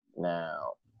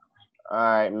now. All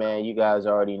right, man. You guys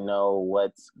already know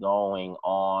what's going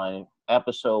on.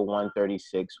 Episode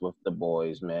 136 with the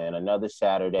boys, man. Another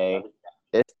Saturday.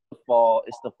 It's the fall.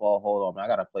 It's the fall. Hold on, man. I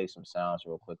gotta play some sounds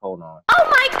real quick. Hold on. Oh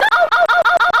my god!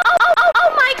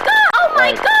 Oh my god! Oh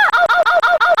my god!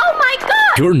 Oh my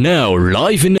god! You're now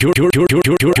live in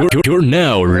you're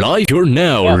now live you're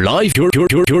now live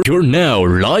you're now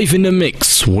live in the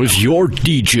mix with your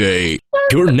DJ.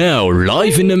 You're now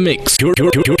live in the mix. You're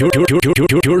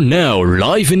now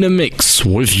live in the mix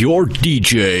with your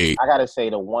DJ. I gotta say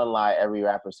the one lie every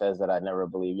rapper says that I never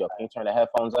believe. Yo, can you turn the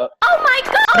headphones up? Oh my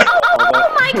god!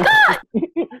 Oh my god!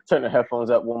 Turn the headphones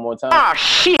up one more time. Oh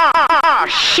shit! Oh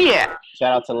shit!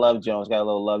 Shout out to Love Jones. Got a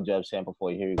little Love Jones sample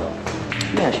for you. Here you go.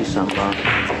 Let me ask you something, bro.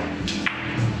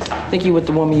 Think you with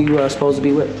the woman you supposed to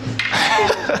be with?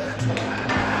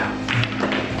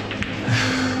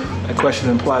 That question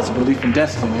implies a belief in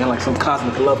destiny, man, like some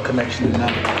cosmic love connection. You know?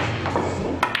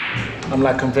 I'm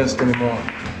not convinced anymore.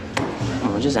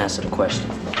 Oh, just answer the question.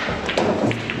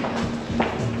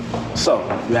 So,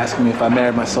 you asking me if I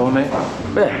married my soulmate?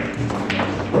 Yeah.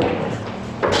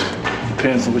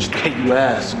 Depends on which date you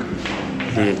ask.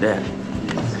 Dig that.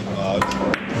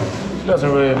 It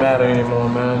doesn't really matter anymore,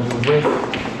 man. You're with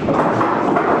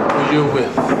who you're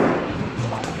with.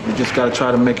 You just gotta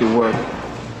try to make it work.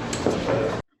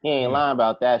 He ain't lying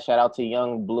about that. Shout out to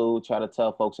Young Blue. Try to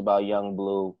tell folks about Young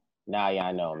Blue. Now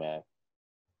y'all know, man.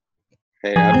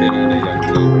 Hey, I've been on the Young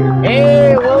Blue.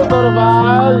 Hey, what's up,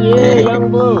 vibes? Yeah, Young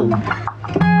Blue.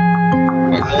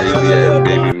 My crazy ass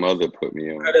baby mother put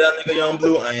me on. How did that nigga Young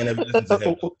Blue? I ain't never listened to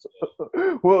him.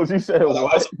 What you said? I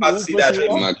was about to see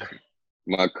that.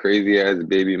 My crazy ass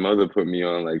baby mother put me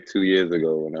on like 2 years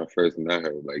ago when I first met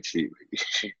her. Like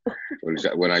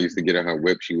when I used to get on her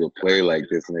whip, she would play like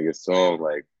this nigga song,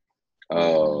 like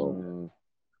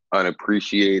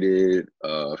Unappreciated,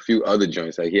 a few other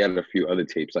joints. Like he had a few other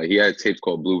tapes. Like he had tapes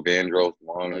called Blue Vandross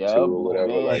 1 or 2 or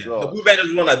whatever. Like the Blue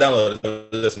Vandross one I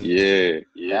downloaded. Listen. Yeah.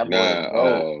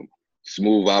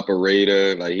 Smooth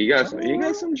Operator. Like he got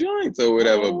some joints or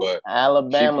whatever. But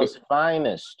Alabama's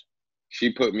finest. She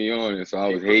put me on, and so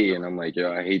I was hating. I'm like,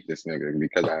 yo, I hate this nigga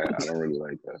because I don't really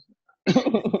like that.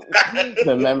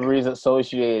 The memories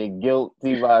associated,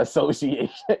 guilty by association.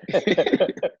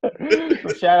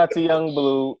 Shout out to Young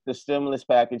Blue. The stimulus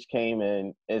package came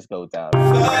in. It's go time.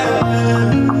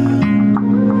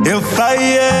 If I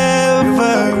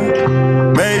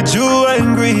ever made you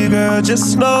angry, girl,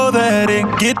 just know that it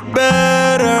get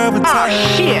better with time.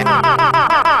 Oh shit!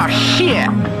 Oh shit!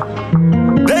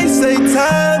 They say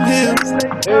time heals.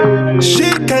 She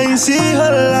can't see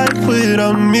her life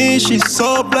without me. She's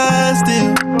so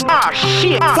blasted. Oh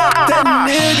shit! Fuck that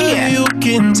nigga. You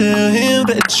can tell him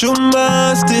that you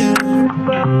must still.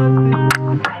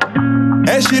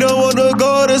 And she don't wanna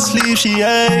go to sleep. She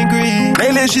angry.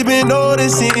 Lately she been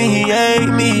noticing he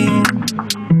ain't me.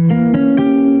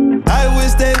 I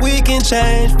wish that we can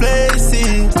change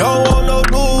places. Don't want no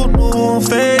new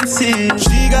faces.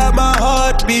 She got my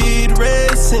heartbeat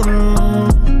racing.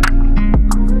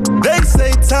 They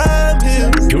say time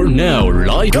heals. You're now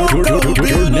live.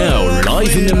 You're now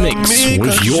live in the mix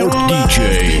with your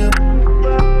DJ.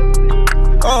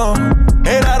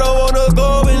 And I don't wanna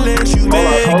go unless you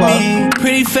make me.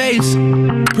 Pretty face,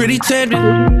 pretty tempting,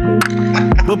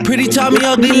 but pretty taught me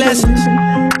ugly lessons.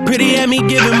 Pretty had me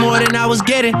giving more than I was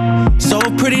getting. So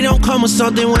if pretty don't come with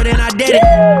something, well then I did it.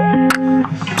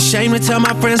 Shame to tell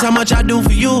my friends how much I do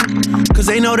for you, cause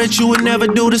they know that you would never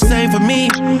do the same for me.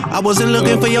 I wasn't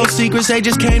looking for your secrets, they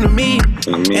just came to me.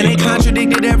 And they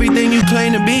contradicted everything you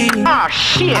claim to be. Oh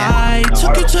shit! I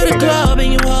took you to the club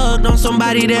and you hugged on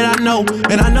somebody that I know.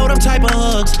 And I know them type of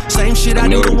hugs. Same shit I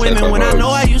do to women when I know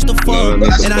I used to fuck.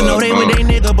 And I know they with they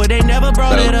nigga, but they never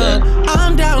brought it up.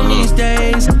 I'm down these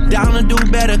days, down to do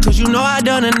better, cause you know I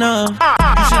done enough.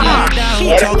 You should lay it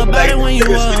down, talk about it when you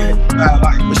up.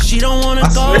 But she don't wanna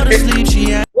go to sleep,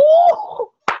 she ain't.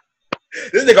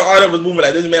 This nigga Arnold was moving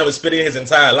like this man was spitting his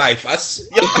entire life. I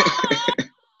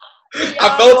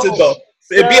felt it though.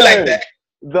 It'd be like that.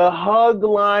 The hug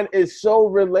line is so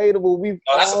relatable. We've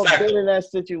all fact. been in that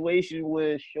situation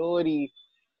where shorty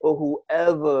or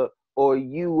whoever or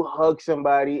you hug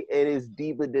somebody and it's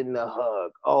deeper than the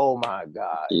hug. Oh my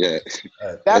God. Yeah.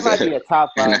 That might be a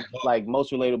top 5 like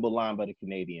most relatable line by the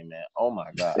Canadian, man. Oh my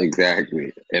God.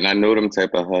 Exactly. And I know them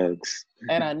type of hugs.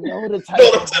 And I know the type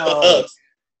of hugs.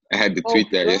 I had to tweet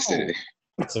that yesterday.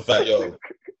 That's a fact, yo.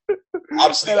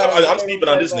 I'm sleeping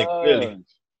on this nigga, really.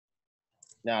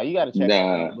 Nah, you gotta check that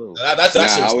out. That's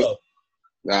stuff.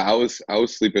 I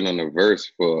was sleeping on the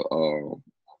verse for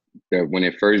that when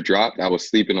it first dropped. I was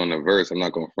sleeping on the verse. I'm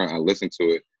not gonna front. I listened to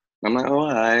it I'm like, oh,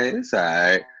 all right, it's all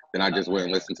right. Then I just went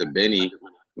and listened to Benny.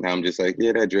 Now I'm just like,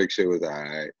 yeah, that Drake shit was all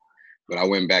right. But I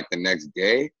went back the next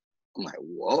day. I'm like,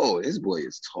 whoa, this boy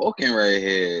is talking right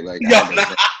here. Like,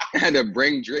 I had to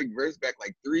bring Drake verse back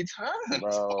like 3 times.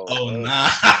 Bro. Oh,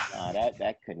 nah. Nah,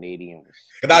 that Canadian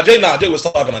was. Jay was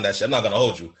talking on that shit. I'm not gonna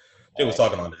hold you. Jay was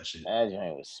talking on that shit. That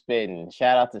joint was spitting.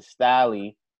 Shout out to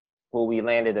Stally, who we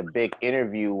landed a big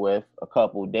interview with a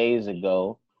couple days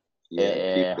ago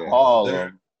in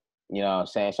Harlem. You know what I'm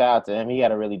saying? Shout out to him. He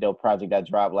had a really dope project that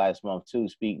dropped last month too,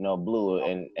 Speak No Blue.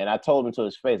 And I told him to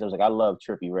his face, I was like, I love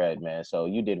Trippie Redd, man. So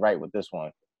you did right with this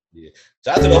one. Yeah.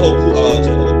 Shout out to the whole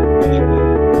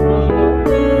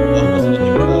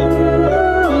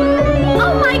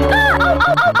Oh my god!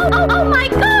 Oh my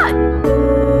god!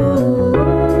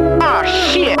 Oh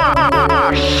shit!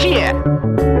 Oh shit!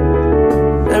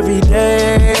 Every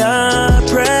day I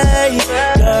pray,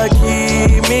 God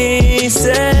keep me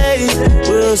safe.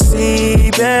 We'll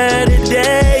see better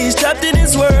days. Trapped in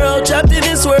this world,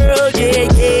 yeah,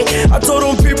 yeah. I told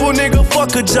them people, nigga,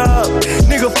 fuck a job.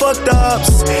 Nigga, fuck the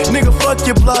ops. Nigga, fuck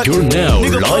your block. You're now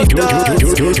nigga, live.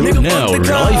 You're now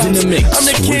live in the mix I'm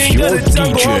the with king your of the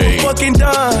jungle, DJ. I'm a fucking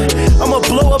dime. I'ma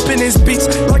blow up in this bitch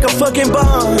like a fucking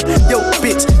bomb. Yo,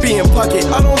 bitch, be in pocket,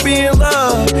 I don't be in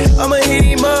love. I'ma hit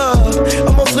him up,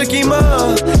 I'ma flick him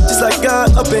up. Just like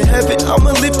God up in heaven,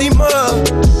 I'ma lift him up.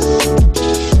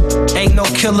 Ain't no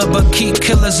killer but keep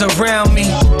killers around me.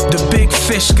 The big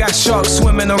fish got sharks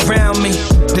swimming around me.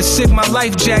 The Sigma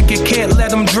life jacket can't let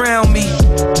them drown me.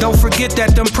 Don't forget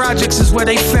that them projects is where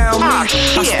they found me.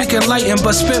 I speak enlightened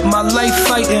but spent my life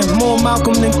fighting. More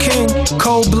Malcolm than King,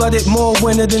 cold-blooded, more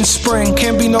winter than spring.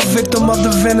 Can't be no victim of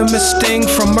the venomous sting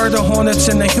from murder hornets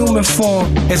in the human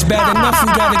form. It's bad enough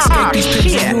we gotta escape these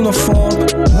pigs in uniform.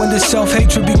 When does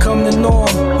self-hatred become the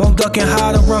norm? Won't duck and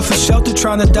hide or run for shelter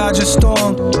trying to dodge a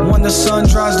storm. When the sun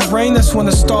dries the rain, that's when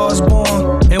the stars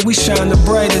born. And we shine the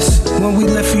brightest. When we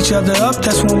lift each other up,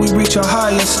 that's when we reach our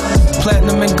highest.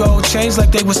 Platinum and gold chains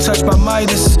like they was touched by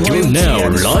Midas. You're now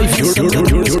live. You're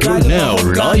now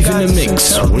live in the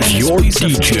mix with your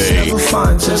DJ.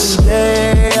 Every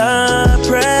day I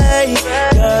pray,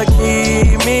 God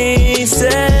keep me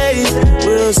safe.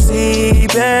 We'll see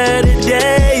better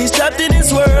days. Trapped in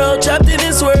this world,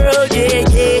 yeah,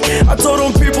 yeah. I told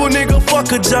them people, nigga,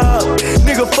 fuck a job.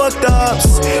 Nigga, fuck the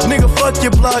ops. Nigga, fuck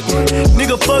your block.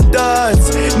 Nigga, fuck the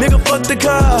odds. Nigga, fuck the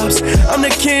cops. I'm the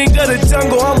king of the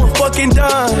jungle, I'm a fucking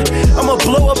dime. I'ma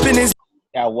blow up in his.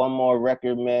 Got one more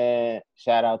record, man.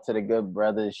 Shout out to the good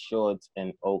brothers Shorts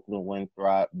and Oakland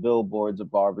Winthrop. Billboard's a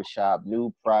barbershop.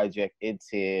 New project, it's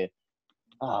here.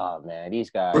 Oh man, these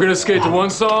guys. We're gonna skate to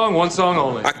one song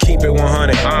only. I keep it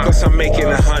 100, plus I'm making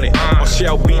 100. On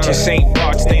Shell Beach in St.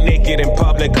 Bart's, they naked in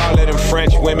public. All of them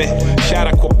French women, shout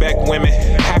out Quebec women.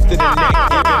 Half to the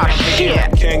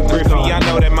neck, Ken Griffey. I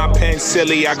know that my pen's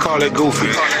silly, I call it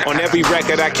goofy. On every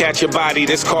record I catch a body,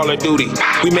 this Call of Duty.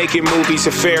 We making movies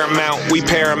a fair amount, we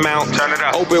paramount.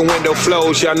 Open window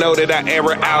flows, y'all know that I air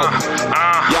it out.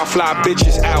 Y'all fly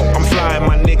bitches out, I'm flying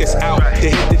my niggas out. To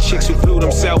hit the chicks who flew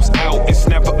themselves out, it's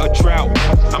never a drought.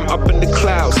 I'm up in the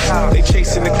clouds, they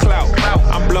chasing the clout.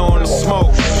 I'm blowing the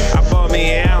smoke, I bought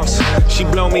me an ounce. She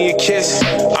blow me a kiss,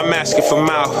 I'm asking for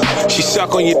mouth. She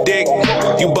suck on your dick,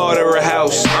 you bought her a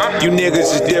house. You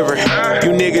niggas is different,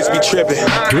 you niggas be tripping.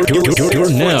 You're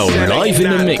now live in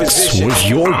the mix with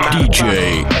your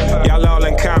DJ. Y'all all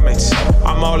in comments,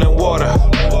 I'm all in water.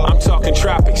 I'm talking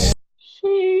tropics.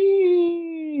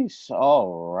 Sheesh.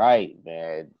 All right,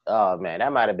 man. Oh man,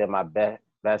 that might have been my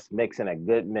best mix in a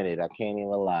good minute. I can't even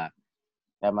lie.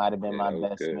 That might have been my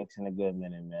best mix in a good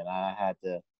minute, man. I had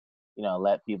to,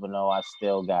 let people know I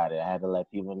still got it. I had to let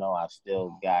people know I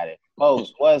still got it.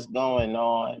 Folks, what's going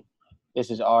on?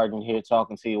 This is Arden here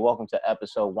talking to you. Welcome to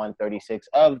episode 136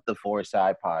 of the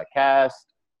Foresight Podcast.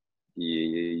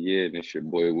 Yeah. And it's your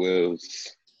boy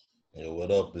Wills. Yeah,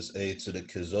 what up? It's A to the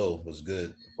Kizzo. What's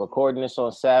good? Recording this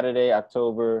on Saturday,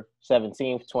 October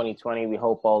 17th, 2020. We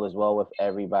hope all is well with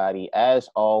everybody. As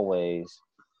always,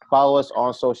 follow us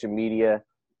on social media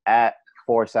at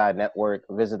Foresight Network.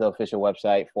 Visit the official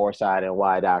website,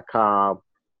 foresightny.com.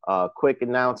 Quick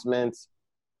announcements.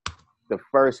 The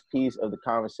first piece of the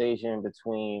conversation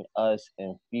between us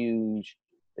and Fuge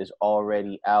is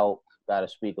already out. Got to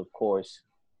speak, of course,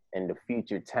 in the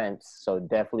future tense. So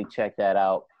definitely check that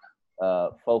out.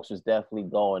 Folks was definitely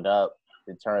going up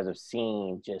in terms of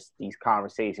seeing just these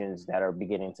conversations that are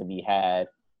beginning to be had.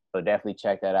 So definitely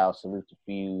check that out. Salute to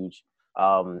Fuge.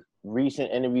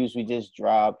 Recent interviews we just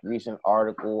dropped, recent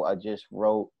article I just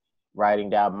wrote, writing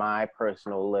down my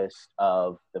personal list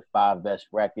of the 5 best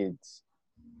records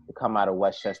to come out of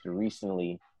Westchester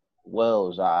recently.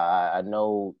 Wells, I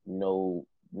know no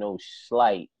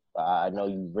slight. I know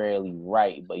you rarely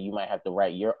write, but you might have to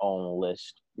write your own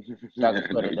list. So I can I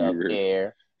put know it up you real.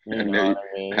 there. I You know know you. what I All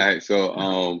mean? right,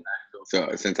 so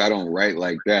since I don't write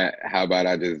like that, how about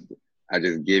I just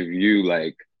give you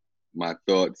like my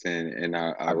thoughts and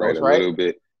I I write ghost a right. little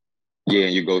bit. Yeah,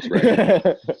 and you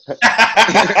ghostwrite.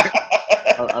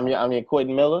 I'm your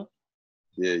Quentin Miller.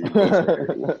 Yeah, you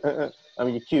ghostwrite. I'm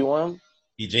your QM.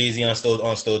 He Jay-Z on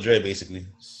still Dre, basically.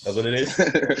 That's what it is.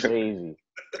 That's crazy.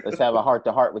 Let's have a heart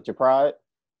to heart with your pride.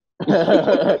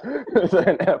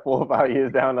 That 4 or 5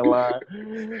 years down the line.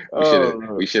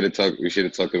 We should have Oh, we should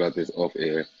have talked about this off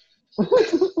air.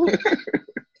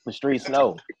 the streets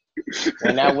know.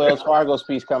 When that Wells Fargo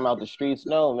speech come out, the streets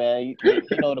know, man. You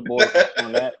know the boy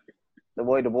on that. The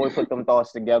boy put them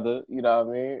thoughts together. You know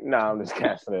what I mean? Nah, I'm just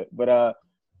casting it.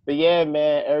 But yeah,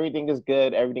 man, everything is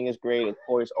good. Everything is great. Of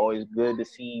course, always good to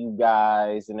see you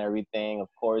guys and everything. Of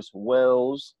course,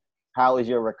 Wells, how is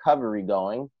your recovery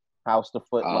going? How's the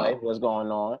foot life? What's going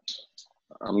on?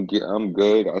 I'm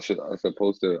good. I'm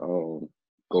supposed to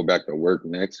go back to work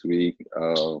next week.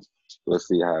 We'll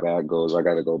see how that goes. I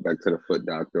got to go back to the foot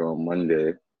doctor on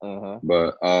Monday.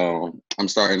 But I'm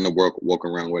starting to walk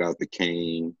around without the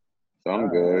cane, so I'm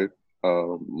good.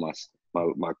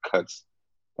 My cuts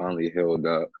finally healed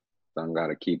up, so I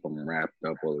gotta keep them wrapped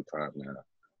up all the time now.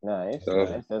 Nice, So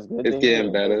nice. That's good it's to hear.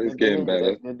 getting better. It's getting better.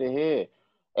 That's good to hear.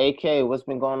 AK, what's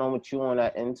been going on with you on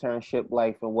that internship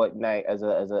life and whatnot as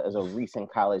a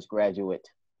recent college graduate?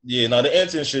 Yeah, no, the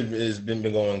internship has been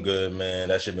going good, man.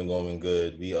 That shit been going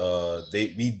good. We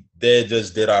they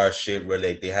just did our shit where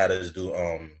like they had us do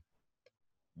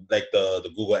like the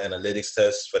Google Analytics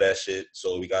test for that shit.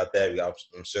 So we got that.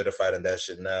 I'm certified in that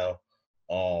shit now.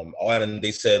 And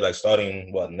they said like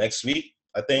starting next week,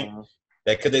 I think.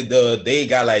 That cause they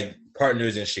got like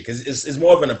partners and shit. Cause it's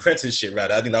more of an apprenticeship,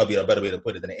 right? I think that would be a better way to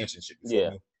put it than an internship. Yeah.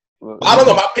 I don't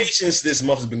know. My patience this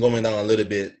month has been going down a little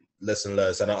bit less and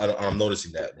less. I'm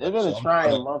noticing that. It's been a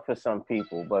trying month for some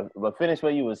people, but finish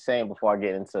what you were saying before I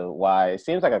get into why. It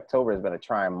seems like October has been a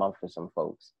trying month for some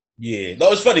folks. Yeah,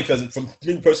 no, it's funny because from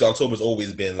me personally, October's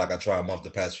always been like a trying month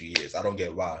the past few years. I don't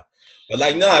get why, but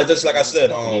like it's just like I said,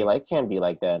 can't be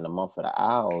like that in the month of the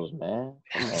owls, man.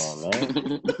 Come on,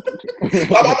 man.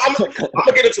 I'm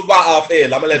gonna get into why off air.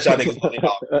 I'm gonna let y'all niggas put it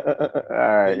out. All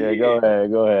right, yeah,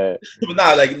 go ahead. But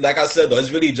nah, like I said though, it's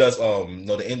really just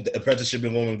the apprenticeship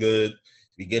been going good.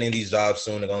 We getting these jobs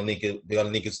soon. They're gonna link it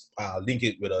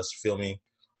with us. Feel me?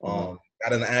 Got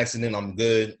in an accident. I'm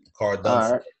good. Car done.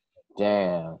 All right.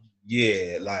 Damn.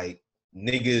 Yeah, like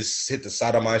niggas hit the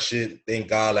side of my shit. Thank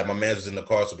God, like my man was in the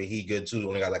car, so he good too.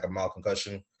 Only got like a mild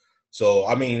concussion. So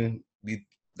I mean, we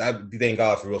thank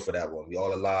God for real for that one. We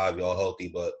all alive, we all healthy.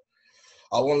 But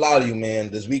I won't lie to you,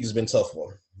 man. This week has been a tough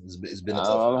one. It's been a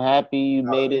tough one. I'm happy you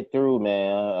made it through,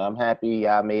 man. I'm happy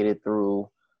I made it through.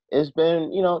 It's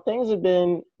been, things have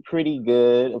been pretty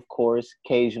good. Of course,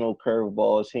 occasional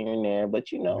curveballs here and there, but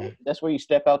that's where you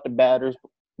step out the batter's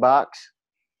box.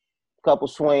 Couple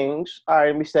swings. All right,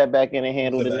 let me step back in and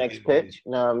handle the next pitch.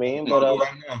 You know what I mean? But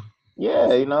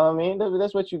yeah, you know what I mean?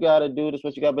 That's what you got to do. That's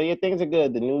what you got. But yeah, things are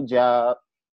good. The new job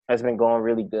has been going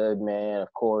really good, man.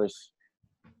 Of course,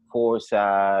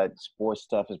 Foreside sports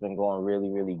stuff has been going really,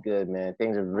 really good, man.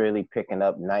 Things are really picking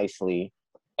up nicely.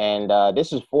 And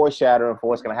this is foreshadowing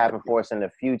for what's going to happen for us in the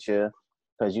future.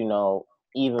 Because,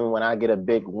 even when I get a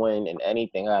big win in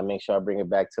anything, I make sure I bring it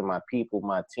back to my people,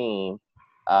 my team.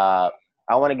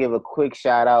 I want to give a quick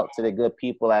shout out to the good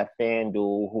people at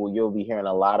FanDuel who you'll be hearing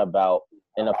a lot about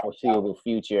in the foreseeable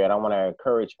future. And I want to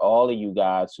encourage all of you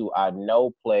guys who I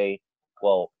know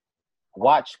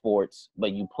watch sports,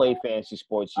 but you play fantasy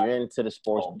sports, you're into the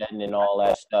sports betting and all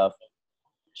that stuff.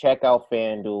 Check out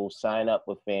FanDuel, sign up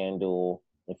with FanDuel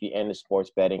if you're into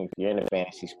sports betting, if you're into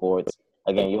fantasy sports.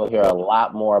 Again, you'll hear a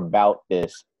lot more about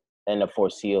this in the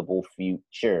foreseeable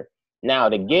future. Now,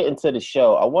 to get into the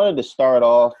show, I wanted to start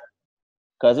off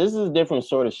because this is a different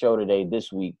sort of show today,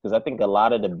 this week, because I think a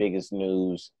lot of the biggest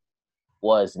news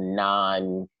was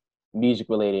non-music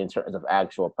related in terms of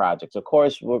actual projects. Of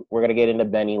course, we're going to get into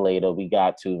Benny later. We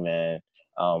got to, man.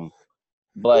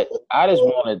 But I just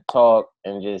want to talk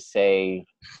and just say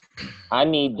I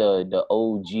need the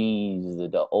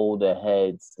OGs, the older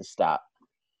heads to stop.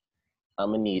 I'm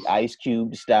going to need Ice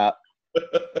Cube to stop.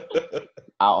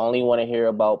 I only want to hear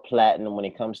about platinum when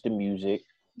it comes to music,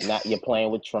 not you're playing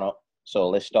with Trump. So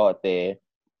let's start there.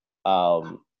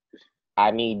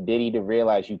 I need Diddy to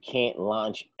realize you can't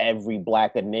launch every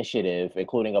black initiative,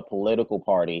 including a political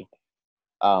party,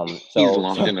 He's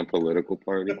launched in a political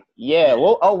party. Yeah.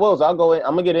 Well, Wills, I'll go in.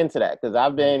 I'm gonna get into that because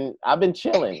I've been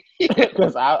chilling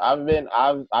because I've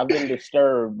been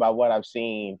disturbed by what I've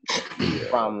seen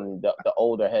from the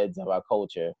older heads of our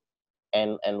culture,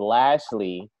 and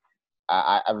lastly,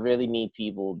 I really need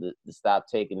people to stop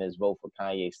taking this vote for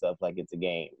Kanye stuff like it's a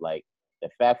game. Like the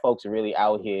fat folks are really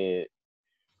out here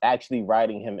actually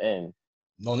writing him in.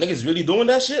 No, niggas really doing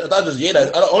that shit? I thought just,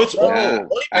 that.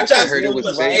 I heard it was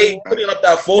putting up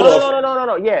that photo.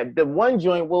 No. Yeah, the one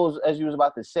joint was, as you was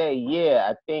about to say, yeah,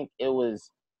 I think it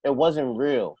wasn't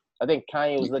real. I think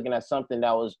Kanye was looking at something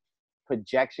that was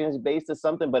projections based or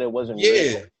something, but it wasn't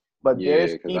real. But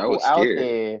there's people out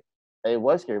there, it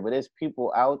was scary, but there's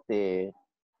people out there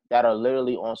that are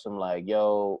literally on some like,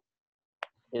 yo,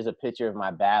 here's a picture of my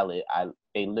ballot.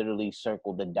 They literally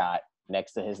circled the dot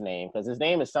next to his name because his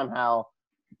name is somehow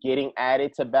getting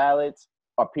added to ballots,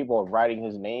 or people are writing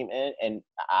his name in, and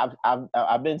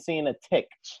I've been seeing a tick,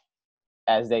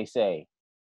 as they say.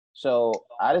 So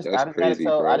I just gotta tell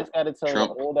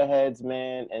the older heads,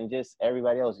 man, and just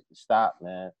everybody else, stop,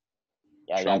 man.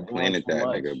 Trump planted that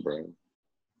nigga, bro.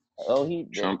 Oh,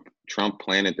 Trump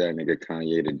planted that nigga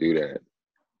Kanye to do that.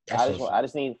 I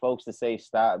just need folks to say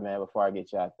stop, man, before I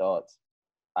get y'all thoughts.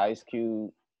 Ice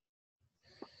Cube.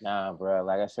 Nah, bro.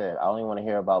 Like I said, I only want to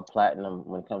hear about platinum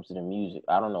when it comes to the music.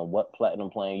 I don't know what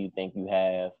platinum plan you think you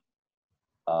have.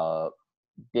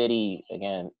 Diddy,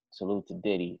 again, salute to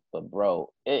Diddy. But,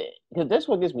 bro, because this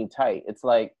one gets me tight. It's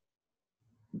like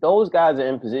those guys are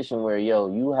in position where,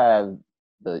 yo, you have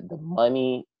the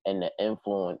money and the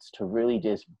influence to really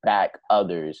just back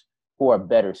others who are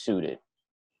better suited.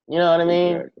 You know what I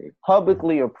mean? Exactly.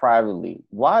 Publicly or privately.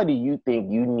 Why do you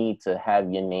think you need to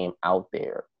have your name out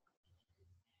there?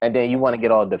 And then you want to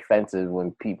get all defensive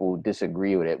when people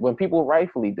disagree with it, when people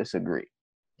rightfully disagree.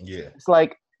 Yeah. It's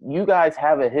like you guys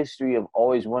have a history of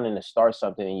always wanting to start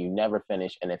something and you never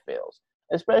finish and it fails,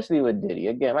 especially with Diddy.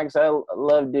 Again, like I said, I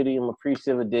love Diddy. I'm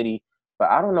appreciative of Diddy.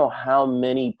 But I don't know how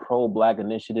many pro-Black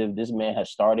initiatives this man has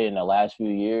started in the last few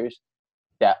years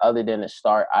that other than the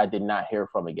start, I did not hear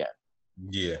from again.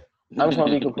 Yeah. I'm just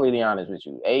going to be completely honest with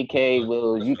you. AK,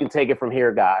 Will, you can take it from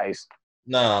here, guys.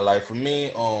 Nah, like for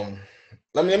me,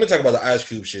 let me talk about the Ice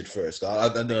Cube shit first. I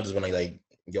think I just want to like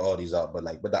get all these out, but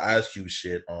the Ice Cube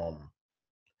shit,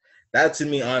 that to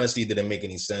me honestly didn't make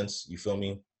any sense. You feel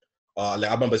me?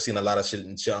 Like I remember seeing a lot of shit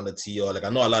on the TO. Like I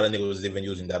know a lot of niggas was even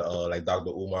using that like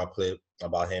Dr. Umar clip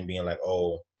about him being like,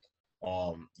 oh,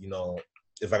 you know,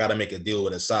 if I gotta make a deal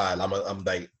with a side, I'm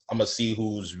gonna see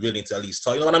who's willing to at least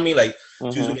talk. You know what I mean? Like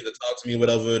who's willing to talk to me,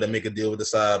 whatever, to make a deal with the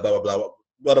side, blah blah blah,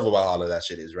 whatever about all of that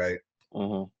shit is, right?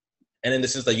 And in the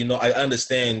sense that, you know, I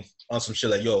understand on some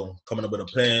shit like, yo, coming up with a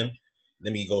plan,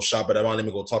 let me go shop it around, let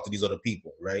me go talk to these other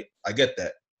people, right? I get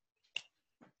that.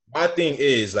 My thing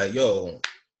is like, yo,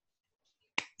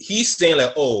 he's saying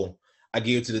like, oh, I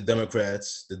gave it to the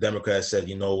Democrats. The Democrats said,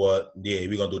 you know what? Yeah,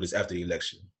 we're going to do this after the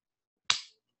election.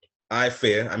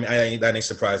 Fair. I mean, that ain't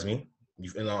surprised me.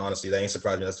 You know, honestly, that ain't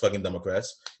surprised me. That's fucking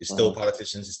Democrats. It's still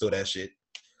politicians. It's still that shit.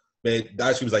 But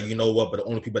that was like, you know what? But the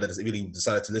only people that really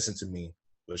decided to listen to me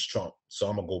was Trump. So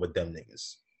I'm going to go with them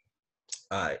niggas.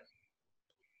 All right.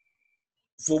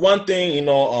 For one thing, you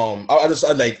know,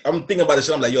 I'm thinking about this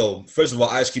shit. I'm like, yo, first of all,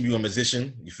 Ice Cube, you a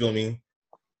musician. You feel me?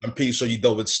 I'm pretty sure you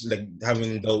dealt with like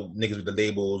having those niggas with the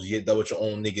labels. You dealt with your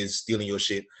own niggas stealing your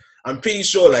shit. I'm pretty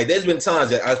sure like there's been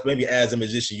times that maybe as a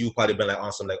musician, you've probably been like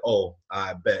on some like, oh,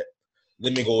 I bet.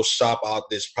 Let me go shop out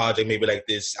this project, maybe like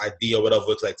this idea or whatever,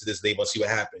 to this label and see what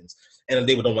happens. And the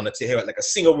label don't want to hear like a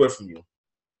single word from you.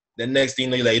 The next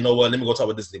thing you're like, you know what, let me go talk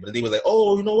with this label. The label's like,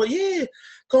 oh, you know what, yeah,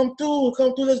 come through,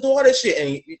 let's do all that shit.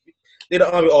 And they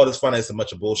don't argue all this finance a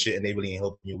bunch of bullshit and they really ain't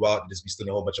helping you out. They just be stealing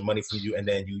a whole bunch of money from you and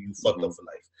then you fucked up for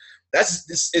life.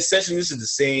 Essentially, this is the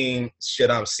same shit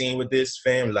I'm seeing with this,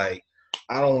 fam. Like,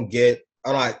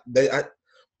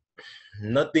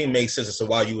 nothing makes sense as to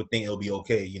why you would think it'll be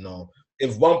okay, you know.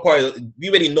 If one party, we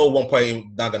already know one party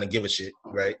ain't not gonna give a shit,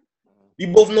 right? We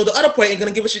both know the other party ain't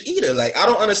gonna give a shit either. Like, I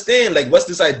don't understand, like, what's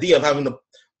this idea of having to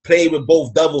play with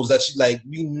both devils that like,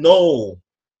 we know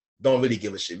don't really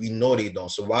give a shit. We know they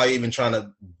don't. So why are you even trying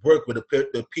to work with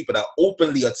the people that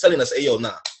openly are telling us, hey, yo,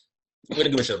 nah, we don't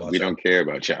give a shit about y'all. We don't care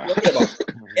about y'all.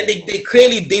 And they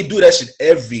clearly do that shit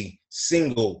every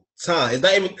single time. It's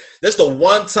not even, that's the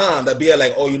one time that be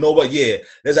like, oh, you know what? Yeah,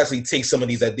 let's actually take some of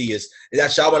these ideas.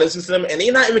 That y'all want to listen to them, and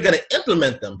they're not even gonna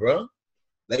implement them, bro.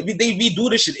 Like we do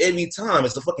this shit every time.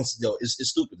 It's the fucking it's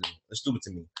stupid. It's stupid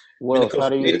to me. Well, how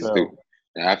do you feel?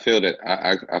 I feel that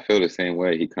I feel the same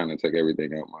way. He kind of took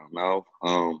everything out my mouth.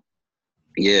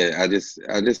 Yeah, I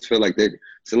just feel like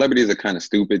celebrities are kind of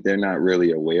stupid. They're not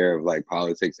really aware of like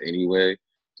politics anyway.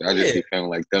 So I just Yeah. be feeling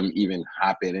like them even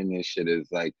hopping in this shit is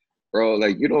like, bro,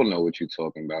 like you don't know what you're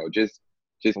talking about. Just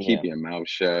keep Yeah. your mouth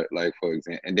shut. Like for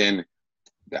example, and then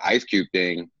the Ice Cube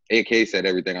thing. AK said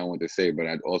everything I wanted to say, but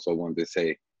I also wanted to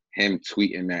say him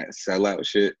tweeting that sellout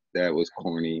shit that was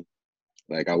corny.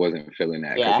 Like I wasn't feeling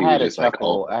that Yeah, because I he was had a just like, oh,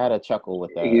 chuckle. I had a chuckle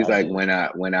with that. he's I like did.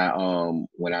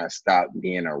 when I stopped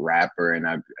being a rapper and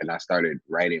I started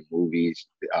writing movies,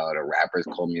 the rappers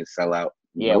called me a sellout.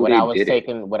 Yeah, No, they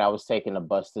didn't. when I was taking the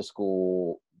bus to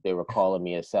school, they were calling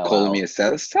me a Calling me sellout.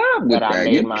 a sellout. Stop When with I that.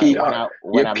 made my when Your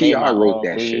I made my PR wrote own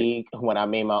that shit. league, when I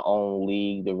made my own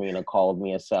league, the arena called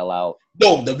me a sellout.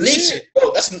 No, the bleach shit.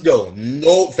 Yo,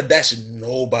 no, for that shit,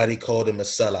 nobody called him a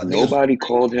sellout. Nobody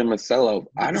called him a sellout.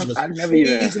 Niggas I've was never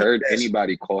even crazy with heard that shit.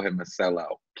 anybody call him a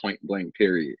sellout. Point blank.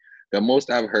 Period. The most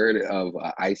I've heard of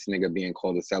a Ice nigga being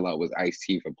called a sellout was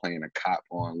Ice-T for playing a cop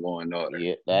on Law and Order.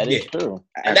 Yeah, that is true.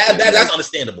 And that's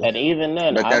understandable. And even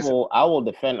then, But I that's will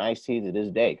defend Ice-T to this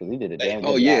day because he did a damn good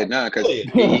oh yeah, job. nah, because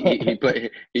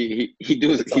he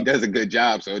does a good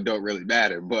job, so it don't really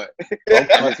matter. But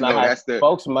Folks must that's not the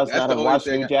have only watched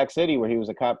thing New Jack City where he was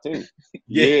a cop too.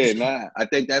 Yeah, nah, I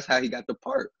think that's how he got the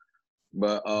part.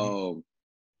 But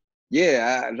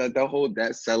yeah, the whole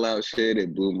that sellout shit,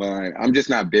 it blew mine. I'm just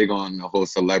not big on the whole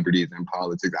celebrities and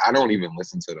politics. I don't even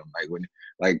listen to them.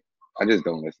 Like I just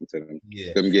don't listen to them.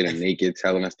 Yeah. Them getting naked,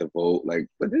 telling us to vote. Like,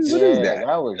 what is that?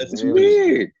 That was That's really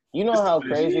weird. You know how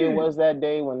crazy it was that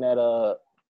day when that the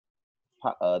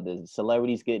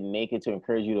celebrities getting naked to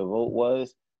encourage you to vote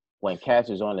was when Cass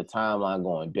was on the timeline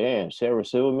going, damn, Sarah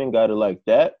Silverman got it like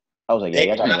that. I was like, yeah,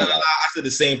 Hey, I said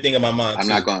the same thing in my mind. I'm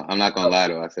not gonna lie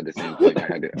though. I said the same thing. I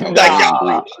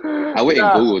went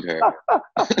and Googled her.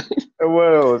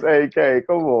 Wells, AK,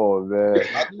 come on, man.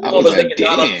 I was like,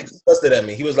 damn. Disgusted at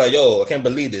me. He was like, yo, I can't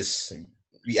believe this.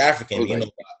 We African, you know.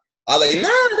 I was like, nah,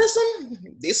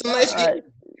 there's some nice people.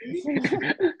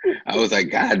 I was like,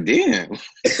 God damn.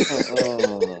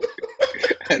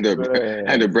 I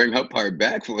had to bring her part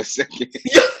back for a second.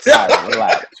 All right,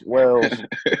 relax. Wells,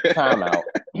 time out.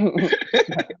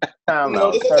 Time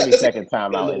out. 30-second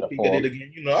time out in the fourth.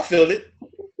 You know, I feel it.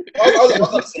 I was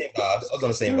on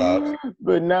the same vibes.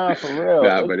 But nah, for real.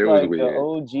 Nah, but it was like weird.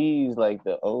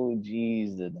 The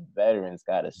OGs, the veterans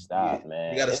gotta stop,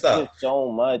 man. You gotta it's stop. Just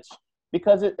so much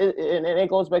because it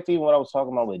goes back to even what I was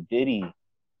talking about with Diddy,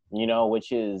 you know,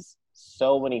 which is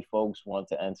so many folks want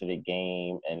to enter the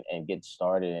game and get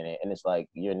started in it, and it's like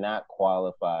you're not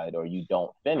qualified or you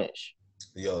don't finish.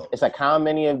 Yo. It's like how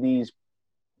many of these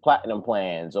platinum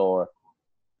plans or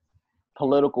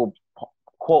political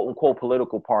quote unquote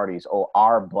political parties or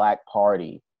our black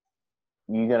party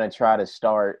you're gonna try to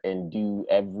start and do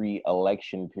every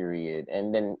election period,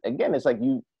 and then again it's like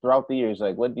you throughout the years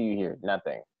like what do you hear?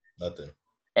 Nothing.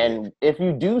 And if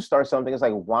you do start something, it's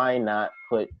like why not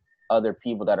put other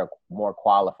people that are more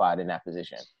qualified in that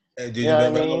position? And do you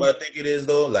know what I think it is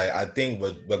though? Like I think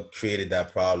what created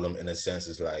that problem in a sense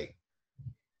is like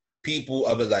people.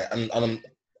 I was like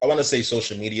I want to say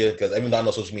social media because even though I know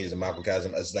social media is a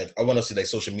microcosm, it's like I want to say like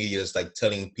social media is like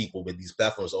telling people with these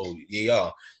platforms, oh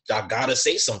yeah, y'all gotta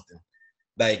say something.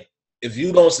 Like if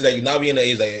you don't say that, you're not being the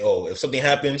age like, oh, if something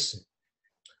happens,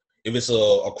 if it's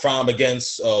a crime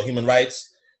against human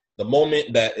rights, the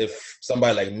moment that if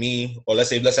somebody like me, or let's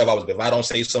say if I don't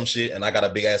say some shit and I got a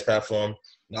big ass platform,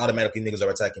 automatically niggas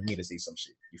are attacking me to say some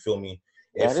shit. You feel me?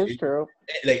 That is true.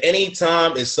 Like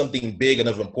anytime it's something big and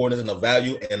of importance and of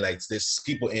value, and like there's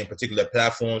people in particular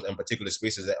platforms and particular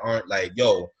spaces that aren't like,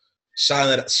 yo,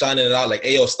 shining it out, like,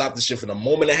 hey, yo, stop this shit from the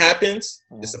moment it happens.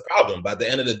 It's a problem. But at the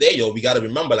end of the day, yo, we got to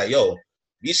remember, like, yo,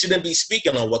 we shouldn't be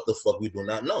speaking on what the fuck we do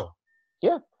not know.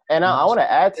 Yeah, and I want to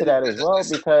add to that as well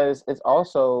because it's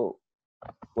also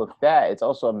with that, it's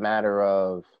also a matter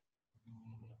of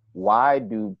why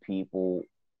do people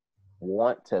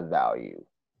want to value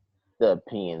the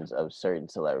opinions of certain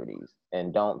celebrities,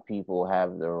 and don't people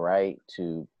have the right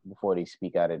to, before they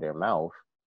speak out of their mouth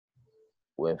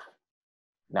with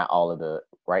not all of the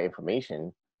right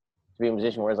information, to be in a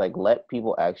position where it's like let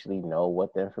people actually know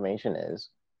what the information is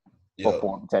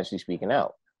before potentially speaking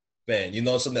out. Man, you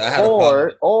know something? I had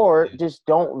a just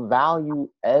don't value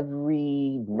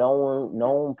every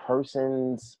known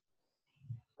person's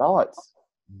thoughts.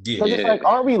 Because it's like,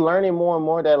 aren't we learning more and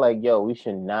more that like, yo, we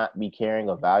should not be caring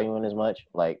or valuing as much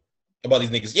like about these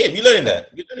niggas? Yeah, we learning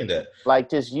that. Like,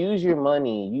 just use your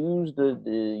money, use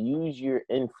use your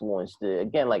influence.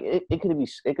 Again, like it could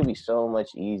be so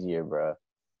much easier, bro.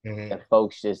 If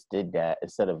folks just did that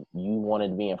instead of you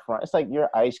wanted to be in front. It's like you're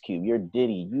Ice Cube, you're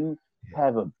Diddy, you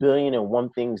have 1,000,000,001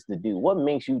 things to do. What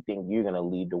makes you think you're gonna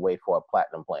lead the way for a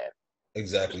platinum plan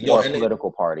Exactly. or a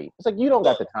political party? It's like you don't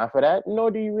got the time for that,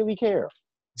 nor do you really care.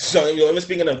 So, even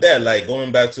speaking of that, like going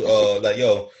back to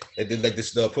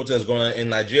the protest going on in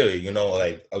Nigeria,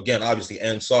 like again, obviously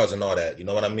end SARS and all that. You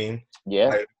know what I mean?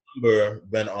 Yeah. I remember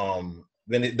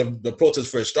when the protest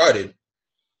first started,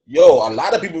 a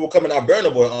lot of people were coming out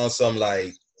Burna Boy on some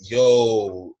like,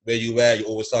 yo, where you at? You're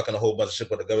always talking a whole bunch of shit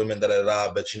with the government,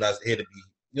 but you're not here to be.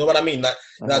 You know what I mean? Not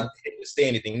here to say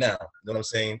anything now. You know what I'm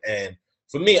saying? And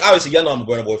for me, obviously, y'all know I'm a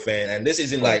Burna Boy fan, and this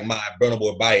isn't like my Burna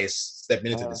Boy bias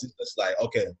stepping into this. It's just like,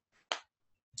 okay,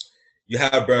 you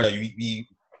have Burna.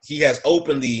 He has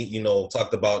openly,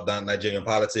 talked about Nigerian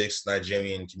politics,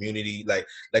 Nigerian community, like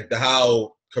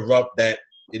how corrupt that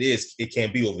it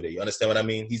can be over there. You understand what I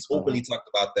mean? He's openly talked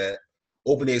about that,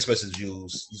 openly expressed his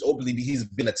views. He's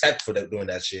been attacked for doing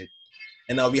that shit.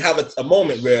 And now we have a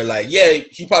moment where, like, yeah,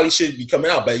 he probably should be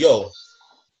coming out, but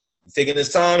taking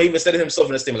his time. He even said it himself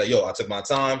in a statement, like, I took my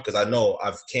time because I know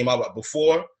I've came out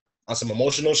before on some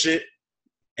emotional shit,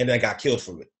 and then I got killed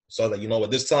for it. So I was like, you know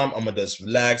what, this time I'm gonna just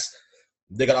relax.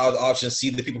 They got all the options, see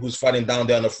the people who's fighting down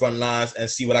there on the front lines, and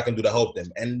see what I can do to help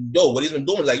them. And what he's been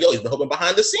doing is like, he's been helping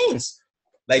behind the scenes.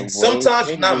 Like sometimes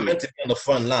you're not meant to be on the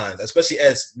front lines, especially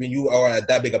when you are at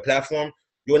that big a platform.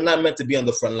 You're not meant to be on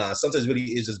the front lines. Sometimes it really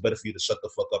is just better for you to shut the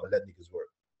fuck up and let niggas work.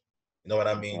 You know what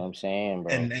I mean? You know what I'm saying,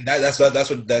 bro. And that's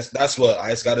what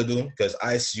ICE got to do, because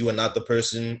ICE, you are not the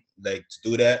person like to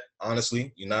do that.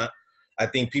 Honestly, you're not. I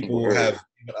think people have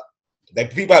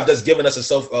just given us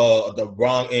the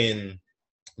wrong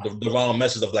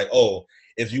message of like,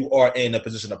 if you are in a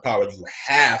position of power, you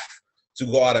have to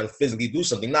go out and physically do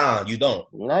something. Nah, you don't.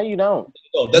 No, you don't.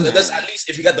 That's at least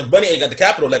if you got the money and you got the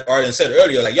capital, like Arden said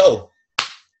earlier, like,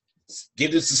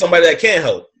 give this to somebody that can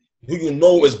help,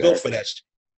 who is built for that shit.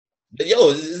 But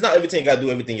it's not everything you gotta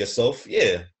do everything yourself.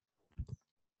 Yeah.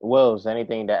 Will, is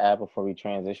anything to add before we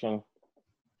transition?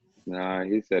 Nah,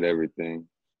 he said everything.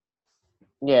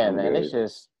 Yeah, man.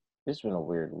 It's been a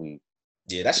weird week.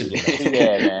 Yeah, that shit.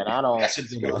 Yeah, man. I don't. That shit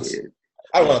do nuts.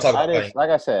 I don't want to talk about it. Like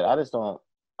I said, I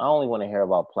only want to hear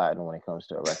about platinum when it comes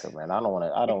to a record, man. I don't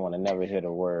want to never hear the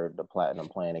word the platinum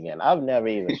plan again. I've never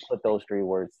even put those three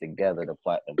words together, the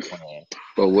platinum plan.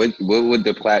 But what would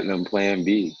the platinum plan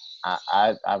be?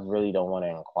 I really don't want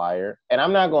to inquire, and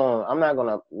I'm not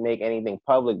gonna make anything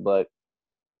public. But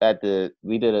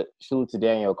we did a salute to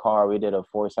Daniel Carr. We did a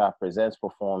Forsyth Presents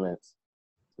performance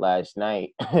last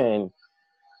night, and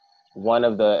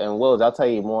Wills, I'll tell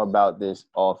you more about this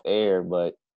off air,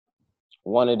 but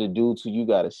one of the dudes who you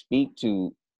got to speak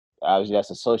to, obviously that's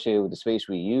associated with the space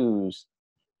we use,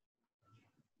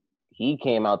 he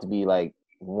came out to be like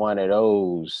one of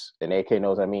those, and AK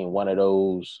knows I mean, one of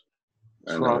those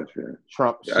Trump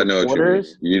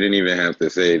supporters. You didn't even have to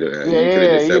say that.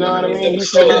 Yeah, you know what I mean?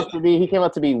 He came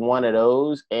out to be one of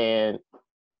those, and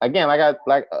again,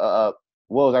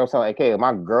 Wills, I was telling AK,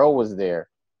 my girl was there,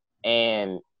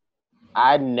 and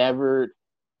I never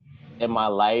in my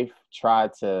life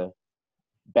tried to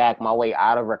back my way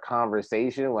out of a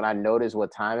conversation when I noticed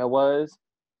what time it was.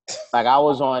 Like I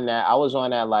was on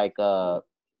that like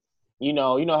you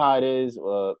know how it is.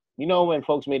 When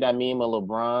folks made that meme of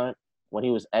LeBron when he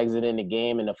was exiting the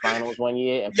game in the finals one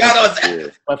year, and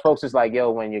when folks is like,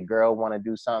 when your girl want to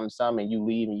do something, and you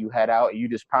leave and you head out, and you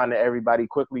just pound everybody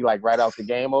quickly, like right out the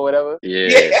game or whatever.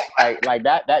 Yeah. Like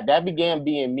that began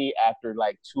being me after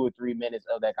like 2 or 3 minutes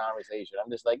of that conversation.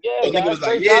 I'm just like, guys,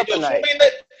 great job tonight.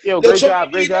 Great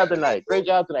job tonight. Great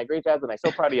job tonight. So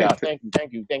proud of y'all. Thank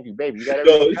you, baby. You got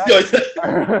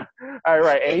everything. All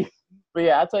right. But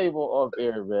yeah, I'll tell you more off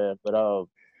air, man. But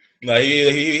no,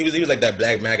 he was like that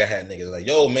black MAGA hat nigga. Like,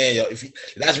 if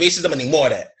that's racism, I need more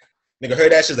of that. Nigga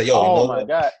heard that shit, like, oh my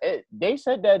god, they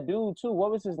said that dude too. What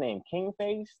was his name?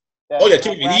 Kingface.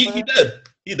 King. He dead.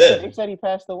 He dead. They said he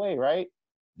passed away, right?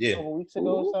 Yeah. A couple weeks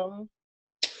ago or something.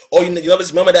 Oh,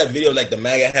 remember that video, like the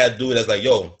MAGA hat dude that's like,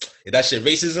 is that shit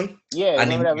racism? Yeah,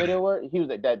 remember that video where he was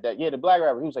like that the black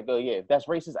rapper. He was like, if that's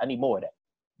racist, I need more of that.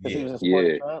 Because he was in support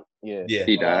of Trump. Yeah.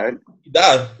 He died.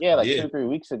 Yeah, like 2 or 3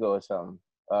 weeks ago or something.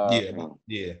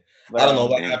 Yeah. But, I don't know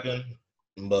what happened,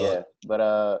 but but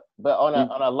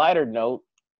on a lighter note,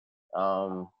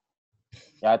 I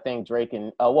think Drake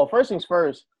and first things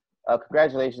first,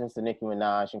 congratulations to Nicki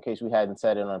Minaj. In case we hadn't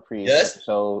said it on a previous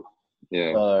episode,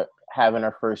 having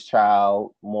her first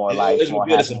child, more life, more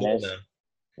happiness.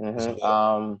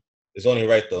 Mm-hmm. It's only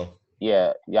right though.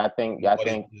 Yeah. I think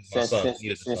since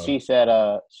she said,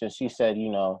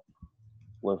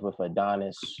 with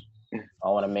Adonis, I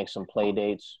want to make some play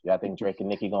dates. I think Drake and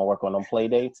Nicki gonna work on them play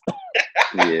dates.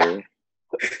 Yeah.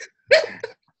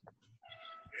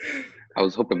 I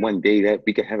was hoping one day that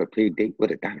we could have a play date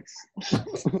with Adonis.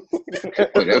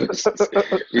 Whatever.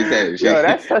 He said, Yo,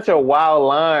 that's such a wild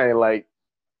line. Like,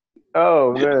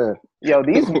 oh man, yo,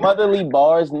 these motherly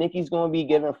bars Nicki's gonna be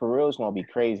giving for real is gonna be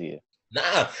crazier.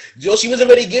 Nah, yo, she wasn't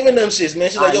really giving them shits, man.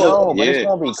 She's like, yo, know, but it's yeah.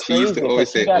 gonna be She used to crazy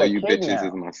always because she say, got "All a you kid bitches now.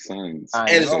 is my sons." I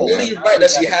and it's know, only but right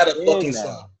that she got had a a kid fucking now.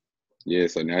 son. Yeah,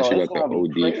 so now So she it's about to gonna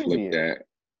be OD flip crazier. that.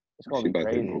 It's gonna She be about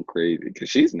to crazy. go crazy because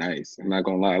she's nice. I'm not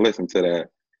gonna lie. I listened to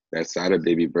that Sada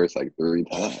Baby verse like 3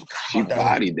 times. She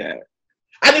bodied that.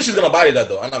 I knew she was gonna body that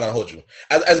though. I'm not gonna hold you.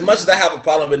 As much as I have a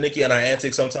problem with Nicki and her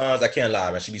antics sometimes, I can't lie,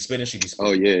 man. She be spitting.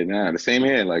 Oh yeah, nah, the same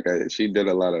here. Like she did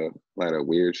a lot of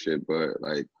weird shit, but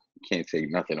like can't take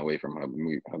nothing away from her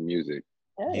music.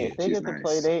 Hey, if they she's get the nice.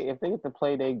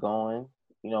 play date going,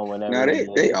 you know, whenever. Nah,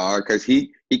 they are because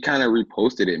he kind of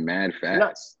reposted it mad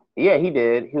fast. Yeah, he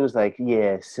did. He was like,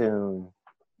 "Yeah, soon."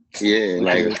 Yeah,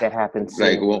 like make that happen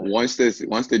like soon. once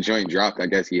the joint dropped, I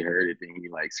guess he heard it and he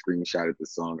like screenshotted the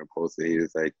song and posted. He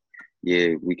was like,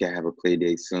 "Yeah, we can have a play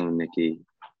date soon, Nicki."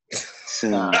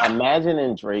 Soon.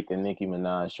 Imagining Drake and Nicki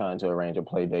Minaj trying to arrange a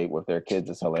play date with their kids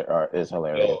is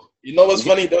hilarious. Yo, you know what's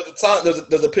funny?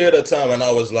 There's a period of time when I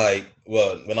was like,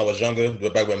 well, when I was younger,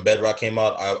 back when Bedrock came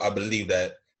out, I believed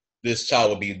that this child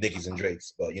would be Nicki's and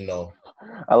Drake's, but you know,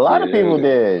 a lot of people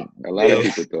did. A lot of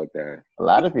people thought that. A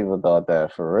lot of people thought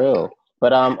that for real.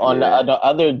 But on the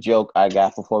other joke I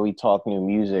got before we talk new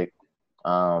music,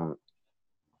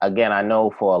 again, I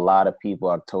know for a lot of people,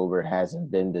 October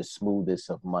hasn't been the smoothest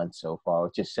of months so far,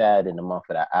 which is sad in the month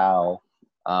of the owl.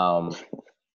 Know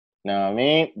what I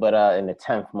mean? But in the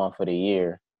 10th month of the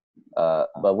year.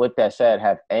 But with that said,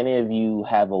 have any of you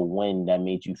have a win that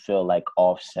made you feel like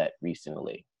Offset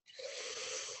recently?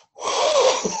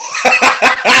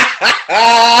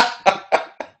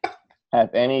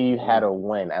 Have any of you had a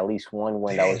win, at least one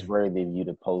win that was worthy of you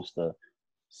to post a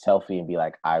selfie and be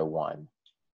like, I won?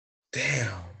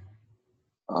 Damn.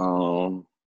 I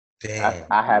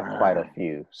have quite a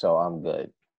few, so I'm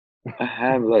good. I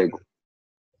have like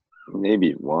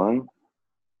maybe one.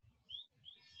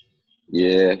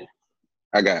 Yeah.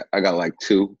 I got like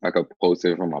 2. I could post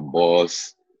it from my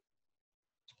boss.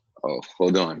 Oh,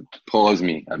 hold on. Pause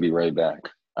me. I'll be right back.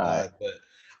 All right. But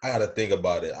I gotta think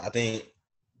about it. I think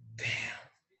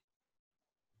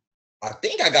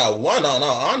I got one on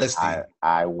all honesty.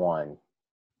 I won.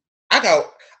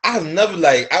 I've never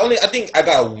I think I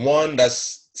got one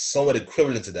that's somewhat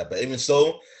equivalent to that, but even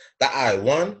so, that I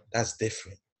won, that's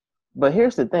different. But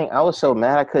here's the thing, I was so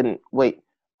mad I couldn't wait.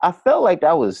 I felt like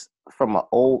that was from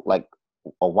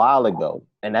a while ago,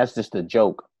 and that's just a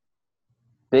joke.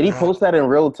 Did he post that in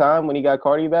real time when he got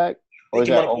Cardi back? Or is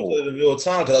that old? In real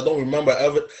time because I don't remember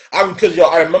ever. I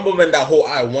remember when that whole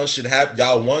I won shit happened.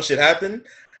 Y'all won shit happened.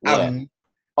 Yeah.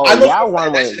 Y'all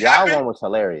one was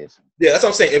hilarious. Yeah, that's what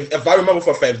I'm saying. If I remember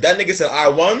for a fact, if that nigga said I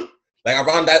won, like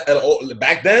around that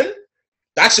back then,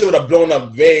 that shit would have blown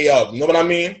up way up. You know what I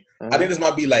mean? Mm-hmm. I think this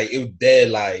might be like it was dead.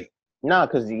 Like no,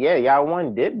 because y'all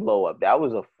one did blow up. That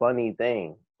was a funny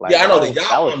thing. Like, yeah, I know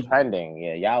that was trending.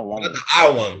 Yeah, y'all won. The I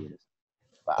won.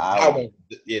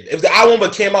 Yeah, if the I won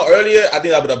but came out earlier, I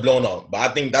think that would have blown up. But I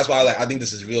think that's why I think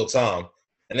this is real time.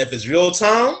 And if it's real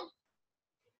time,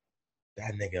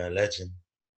 that nigga a legend.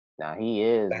 Nah, he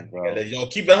is, bro. Yo,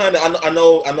 keep it 100. I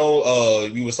know.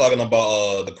 We was talking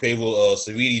about the Quavo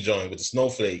Saweetie joint with the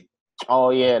snowflake.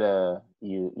 Oh yeah,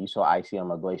 you saw Icy on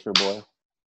my Glacier Boy.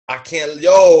 I can't.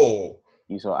 Yo,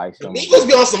 you saw Icy. He must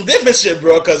be on some different shit,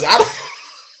 bro. Cause I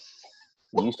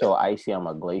don't. You saw Icy on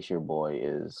my Glacier Boy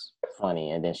is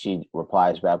funny, and then she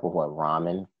replies back with what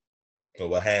ramen. Or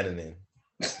what Hannon in?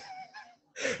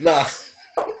 Nah.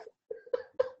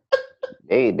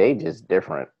 They just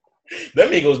different. Them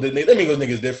Migos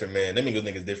niggas different, man. Them Migos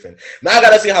niggas different. Now I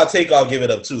gotta see how Takeoff give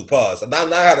it up too. Pause. Now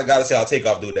I gotta see how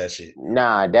Takeoff do that shit.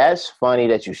 Nah, that's funny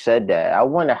that you said that. I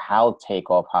wonder how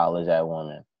Takeoff hollers at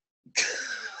women.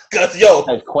 Cause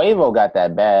Quavo got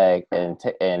that bag,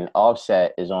 and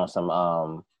Offset is on some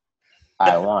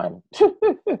I won.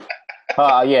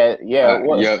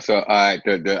 Yeah. So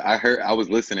I was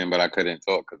listening, but I couldn't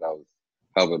talk because I was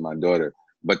helping my daughter.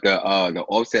 But the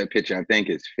Offset picture I think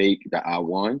is fake. The I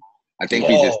won. I think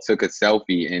he just took a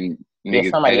selfie and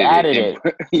somebody added it.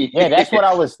 Yeah, that's what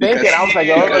I was thinking. I was like,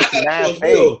 yo, it's not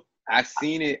fake. I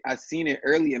seen it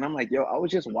early, and I'm like, yo, I was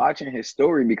just watching his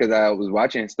story because I was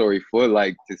watching his story for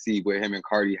to see what him and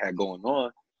Cardi had going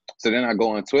on. So then I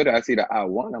go on Twitter, I see the I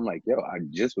won. I'm like, yo, I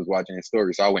just was watching his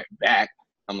story, so I went back.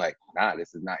 I'm like, nah,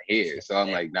 this is not here. So I'm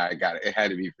like, nah, it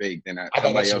had to be fake. Then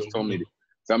somebody else told me.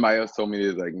 Somebody else told me it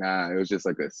was like, nah, it was just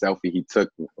like a selfie he took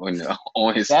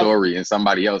on his story, and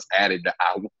somebody else added the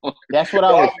album. That's what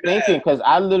I was thinking, because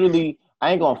I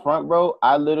ain't gonna front, bro.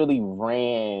 I literally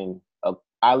ran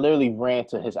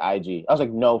to his IG. I was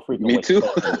like, no freaking way. Me too.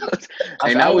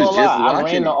 I was just watching. I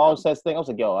ran the Offset's thing. I was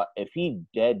like, yo, if he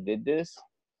did this,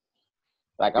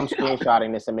 like, I'm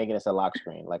screenshotting this and making this a lock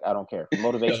screen. Like, I don't care.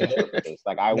 Motivation purposes.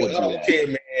 Like, I would do that. I don't care,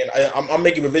 man. I'm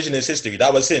making revisionist history.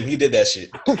 That was him. He did that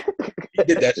shit. He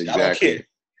did that shit. I don't care.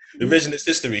 Revisionist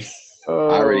history. I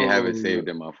already have it saved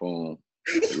in my phone.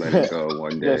 Let it go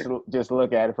one day. Just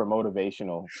look at it for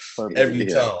motivational purposes.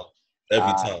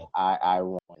 Every time. I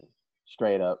won.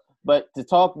 Straight up. But to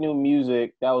talk new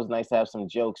music, that was nice to have some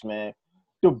jokes, man.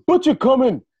 The Butcher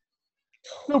coming.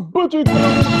 The Butcher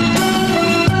coming.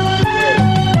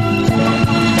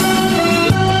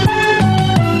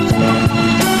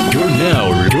 You're now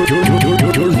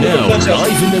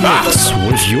live in the mix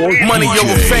with your money DJ.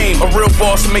 over fame. A real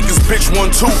boss make his bitch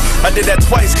one too. I did that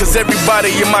twice cause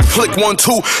everybody in my clique won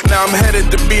too. Now I'm headed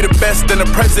to be the best and the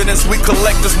presidents we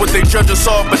collect is what they judge us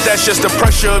off, but that's just the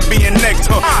pressure of being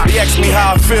next. He asked me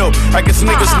how I feel. I guess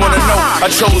niggas wanna know. I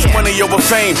chose money over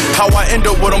fame. How I end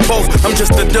up with them both. I'm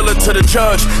just a dealer to the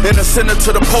judge and a sinner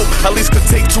to the pope. At least could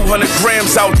take 200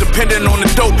 grams out depending on the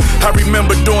dope. I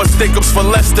remember doing steak-ups for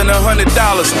less than $100.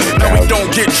 Now we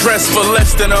don't get dressed for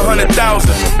less than 100,000.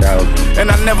 And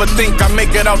I never think I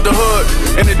make it out the hood,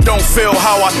 and it don't feel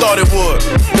how I thought it would,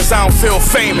 cause I don't feel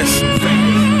famous.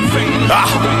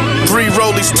 3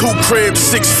 rollies, 2 cribs,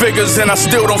 6 figures, and I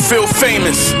still don't feel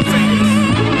famous.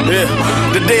 Yeah,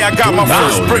 the day I got my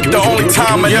first brick, the only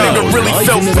time a nigga really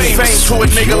felt fame to a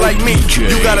nigga like me.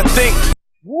 You gotta think.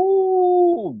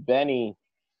 Woo, Benny.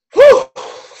 Woo,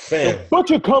 fam. The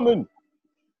Butcher coming.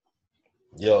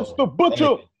 Yo, it's the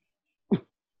Butcher.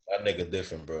 That nigga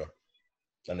different, bro.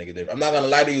 That nigga different. I'm not gonna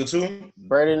lie to you too.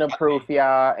 Burden of proof,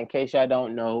 y'all. In case y'all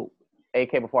don't know,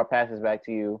 AK, before I pass this back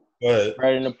to you. Go ahead.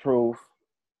 Burden of proof.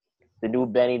 The new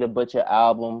Benny the Butcher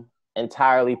album,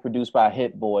 entirely produced by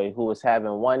Hit Boy, who is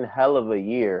having one hell of a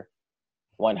year.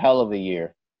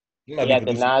 He had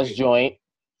the Nas joint.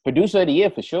 Producer of the year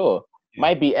for sure.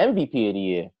 Might be MVP of the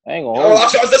year. I ain't gonna hold I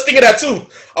was just thinking that too.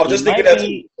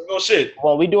 No shit.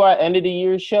 When we do our end of the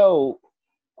year show,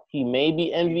 he may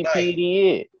be MVP of the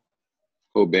year.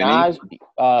 Who, Benny? Nas,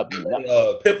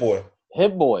 Hit Boy.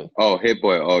 Hit Boy. Oh, Hit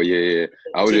Boy. Oh, yeah.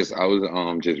 I was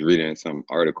just reading some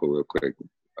article real quick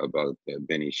about the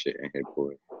Benny shit and Hit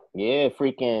Boy. Yeah,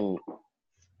 freaking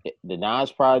the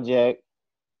Nas project.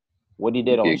 What he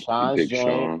did on Sean's joint.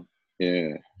 Sean.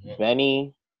 Yeah.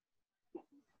 Benny.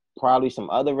 Probably some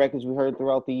other records we heard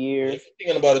throughout the year. I'm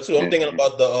thinking about it too. I'm thinking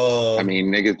about the. I mean,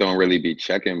 niggas don't really be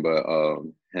checking, but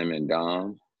him and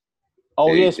Dom.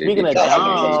 Oh yeah, speaking of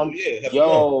Dom,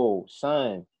 yo,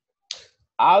 son.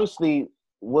 Obviously,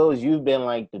 Wills, you've been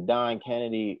like the Don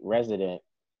Kennedy resident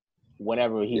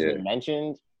whenever he's been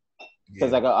mentioned.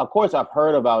 Because like, of course, I've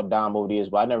heard about Dom over the years,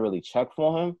 but I never really checked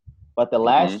for him. But the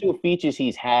last 2 features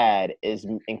he's had is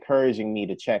encouraging me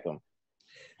to check him.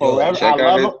 Forever, I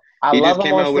love him. I love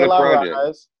him on Still I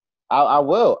Rise. I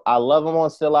will. I love him on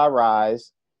Still I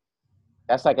Rise.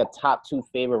 That's like a top 2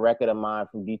 favorite record of mine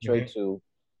from Detroit 2.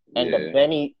 And the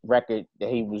Benny record that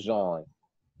he was on.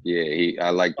 Yeah, I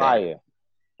like that. Fire.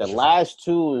 The last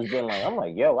 2 has been like, I'm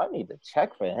like, yo, I need to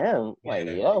check for him. Like,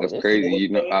 yo, that's crazy. You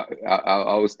know,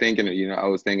 I was thinking,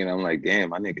 I'm like,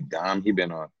 damn, my nigga Dom, he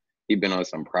been on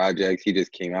some projects. He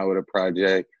just came out with a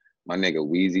project. My nigga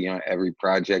Weezy on every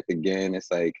project again.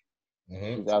 It's like,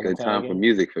 it's a good time for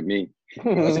music for me.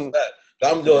 You're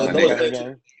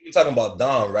talking about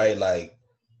Dom, right? Like,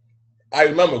 I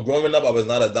remember growing up, I was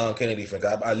not a Don Kennedy fan.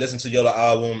 I listened to your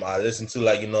album. I listened to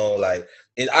I don't know.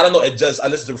 I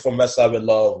listened to From West Side with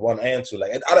Love 1 and 2.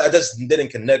 Like, I just didn't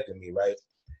connect with me, right?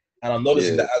 And I'm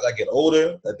noticing that as I get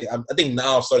older, I think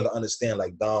now I'm starting to understand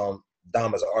like Dom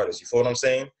as an artist. You feel what I'm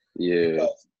saying? Yeah.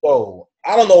 So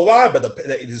I don't know why, but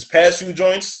his past few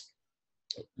joints,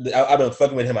 I've been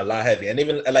fucking with him a lot heavy. And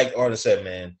even like Arden said,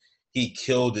 man, he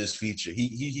killed this feature.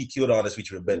 He killed on this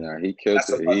feature with Benny. Yeah, he killed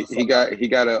it. He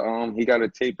got a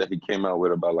tape that he came out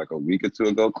with about like a week or 2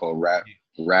 ago called Rap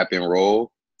and Roll.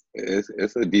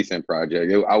 It's a decent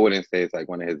project. I wouldn't say it's like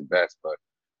one of his best, but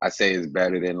I say it's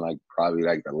better than like probably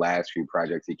like the last few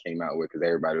projects he came out with, because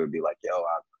everybody would be like, yo,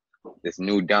 this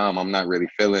new Dom, I'm not really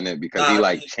feeling it, because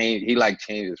he changed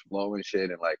his flow and shit,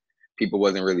 and like people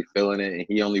wasn't really feeling it, and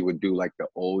he only would do like the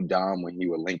old Dom when he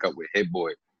would link up with Hit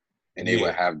Boy. And they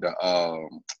would have the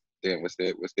what's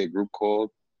their group called?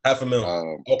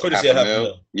 $500,000. Courtesy of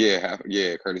 $500,000.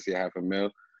 Yeah, courtesy of $500,000.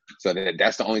 So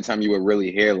that's the only time you would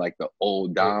really hear like the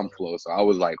old Dom flow. So I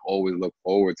was like always look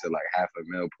forward to like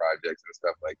 $500,000 projects and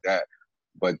stuff like that.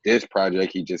 But this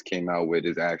project he just came out with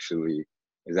is actually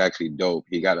dope.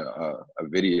 He got a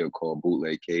video called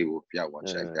Bootleg Cable. If y'all want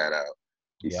to check that out.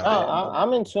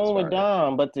 I'm in tune with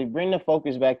Dom, but to bring the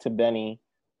focus back to Benny,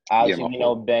 obviously we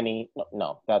know Benny.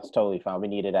 No, that's totally fine. We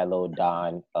needed that little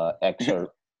Don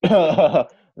excerpt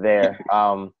there.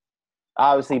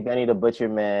 Obviously Benny the Butcher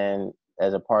Man,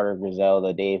 as a part of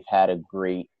Griselda, they've had a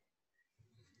great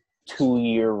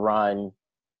 2-year run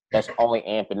that's only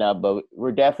amping up, but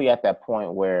we're definitely at that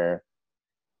point where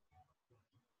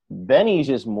Benny's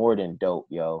just more than dope,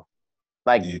 yo.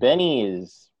 Like Benny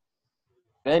is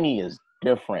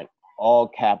different, all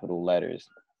capital letters.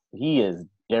 He is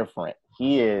different.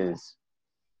 He is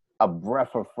a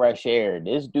breath of fresh air.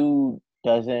 This dude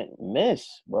doesn't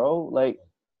miss, bro. Like,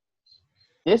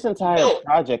 this entire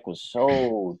project was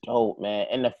so dope, man.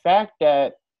 And the fact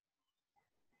that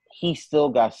he still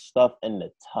got stuff in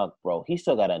the tuck, bro. He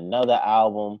still got another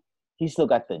album. He still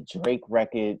got the Drake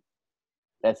record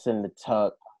that's in the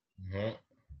tuck. Mm-hmm.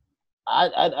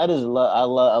 I just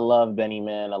love Benny,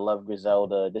 man. I love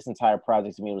Griselda. This entire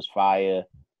project to me was fire.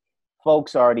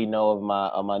 Folks already know of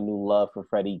my new love for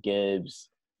Freddie Gibbs.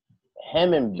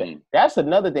 Him and Ben. That's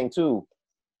another thing too.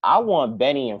 I want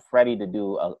Benny and Freddie to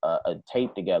do a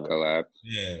tape together. Collab.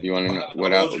 Yeah. You want to know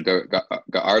what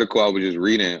the article I was just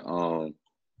reading?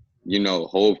 You know,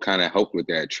 Hov kind of helped with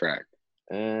that track.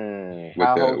 With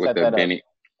the Benny.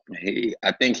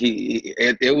 I think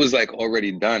it was like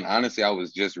already done. Honestly, I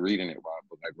was just reading it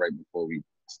like right before we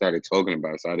started talking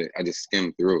about it, so I just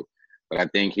skimmed through. But I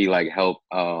think he like helped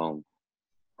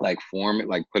like form it,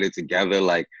 like put it together,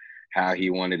 like how he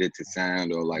wanted it to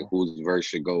sound, or like whose verse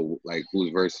should go, like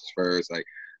whose verse is first. Like,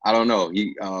 I don't know.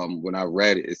 He when I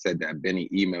read it, it said that Benny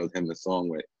emailed him the song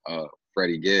with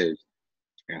Freddie Gibbs,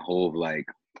 and Hov like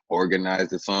organized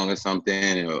the song or something,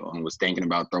 and was thinking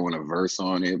about throwing a verse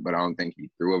on it, but I don't think he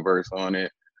threw a verse on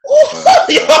it.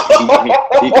 He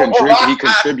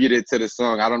contributed to the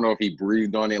song. I don't know if he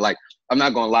breathed on it. Like, I'm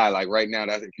not gonna lie, like right now,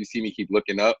 that's if you see me keep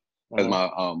looking up, because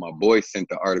my boys sent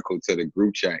the article to the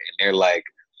group chat, and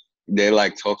they're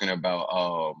like talking about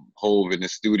Hov in the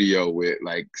studio with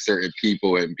like certain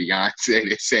people and Beyonce.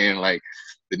 They're saying like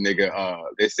the nigga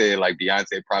they said like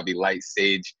Beyonce probably light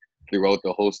Sage throughout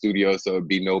the whole studio, so it'd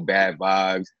be no bad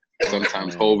vibes.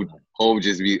 Sometimes Hov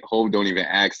don't even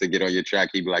ask to get on your track.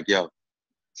 He'd be like, yo,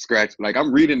 scratch. Like,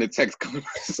 I'm reading the text.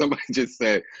 Somebody just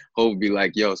said Hov be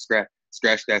like, yo, scratch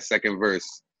that second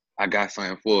verse. I got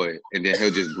something for it. And then he'll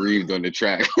just breathe on the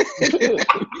track.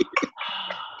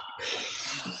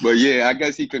 But yeah, I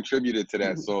guess he contributed to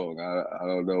that song. I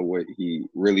don't know what he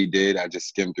really did. I just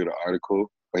skimmed through the article,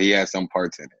 but he had some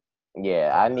parts in it.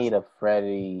 Yeah, I need a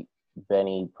Freddie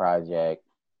Benny project.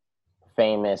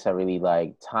 Famous, I really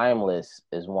like. Timeless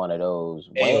is one of those.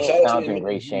 Wayne sounds in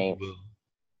great shape.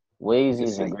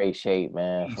 Weezy's in great shape,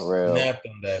 man, for real. Snapped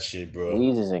on that shit, bro.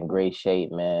 Weezy's in great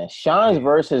shape, man. Sean's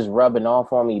verse is rubbing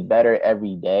off on me better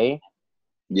every day.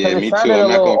 Yeah, me too. I'm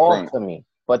not gonna front. To me.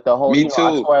 But the whole,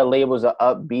 I swear labels are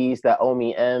up B's that owe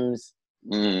me M's.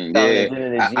 Yeah,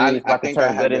 I think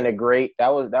turn good into great. That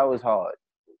was hard.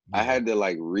 I had to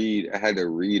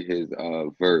read his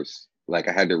verse. Like,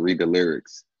 I had to read the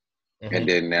lyrics. Mm-hmm. And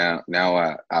then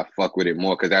now I fuck with it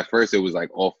more, because at first it was like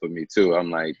off for me too. I'm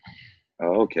like,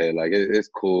 oh, okay, like it's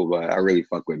cool, but I really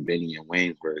fuck with Benny and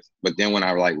Wayne's verse. But then when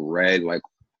I like read like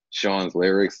Sean's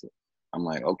lyrics, I'm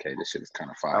like, okay, this shit is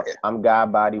kind of fire. I'm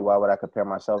God body. Why would I compare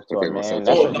myself to a man?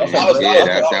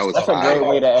 That's a great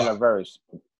way to end a verse.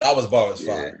 That was bars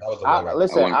fire.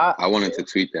 I wanted to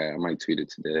tweet that. I might tweet it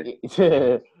today.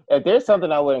 If there's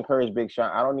something I would encourage Big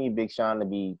Sean, I don't need Big Sean to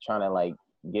be trying to like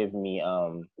give me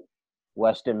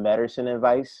Western medicine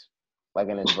advice like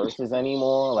in his verses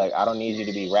anymore. Like, I don't need you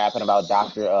to be rapping about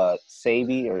Dr.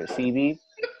 Sebi or CB.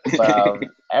 But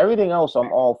everything else,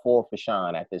 I'm all for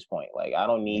Sean at this point. Like, I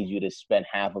don't need you to spend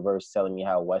half a verse telling me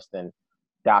how Western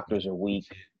doctors are weak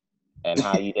and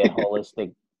how you did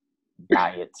holistic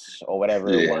diets or whatever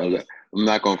it was. I'm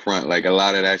not gonna front. Like, a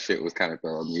lot of that shit was kind of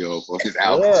throwing me off on his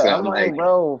album. Yeah, so I'm like,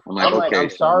 bro. I'm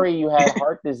sorry you had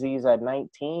heart disease at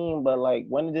 19, but like,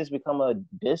 when did this become a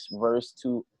diss verse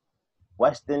to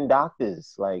Western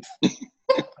doctors? Like, you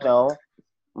know,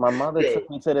 my mother took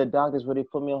me to the doctors where they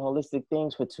put me on holistic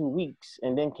things for 2 weeks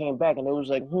and then came back and it was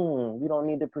like, we don't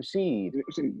need to proceed.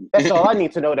 That's all I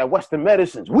need to know, that Western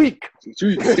medicine's weak.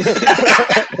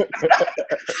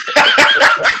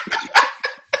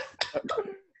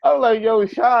 I'm like, yo,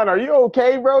 Sean, are you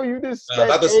okay, bro? You just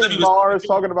spent 8 bars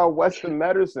talking about Western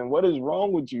medicine. What is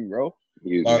wrong with you, bro?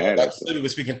 Dr. Sebi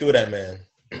was speaking through that, man.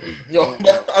 Yo,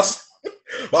 but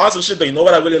also shit though. You know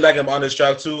what I really like him on this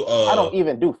track too? I don't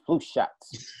even do flu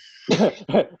shots.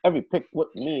 Every pick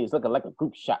with me is looking like a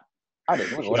group shot. I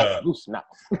didn't look like a loose now.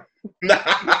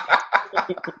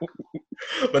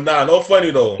 But nah, no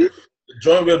funny though.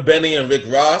 Joint with Benny and Rick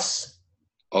Ross.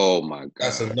 Oh my god,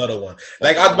 that's another one.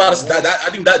 Like I was about to say, I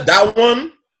think that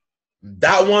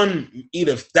one,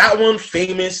 either that one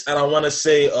famous, and I want to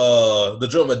say the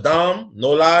joint with Dom,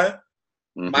 no lie,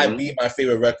 might be my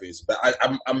favorite records. But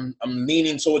I'm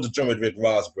leaning towards the joint with Rick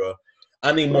Ross, bro.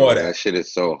 I need more of that. That shit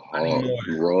is so hard.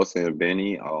 Ross and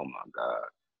Benny. Oh my god.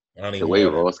 The way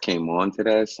Ross came on to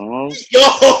that song.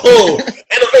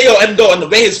 And the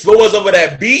way his flow was over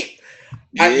that beat.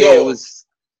 It was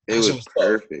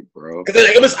perfect, bro. Because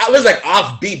it was like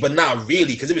off beat, but not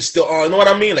really, because it was still on. You know what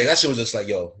I mean? Like that shit was just like,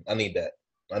 yo, I need that.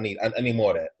 I need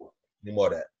more of that. I need more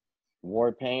of that.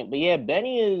 War Paint. But yeah,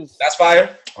 Benny is that's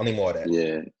fire. I need more of that.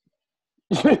 Yeah.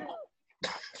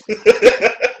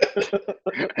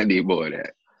 I need more of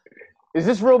that. Is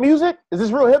this real music? Is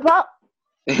this real hip hop?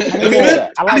 I need more of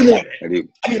that. I like that. I need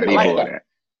more of that.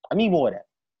 I need more of that.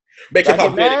 Make hip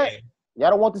hop great again.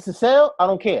 Y'all don't want this to sell? I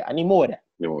don't care. I need more of that.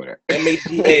 More of that.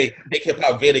 Make hip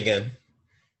hop great again.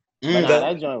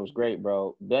 That joint was great,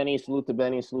 bro. Benny, salute to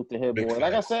Benny, salute to Hit Boy.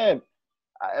 Like I said,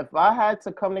 if I had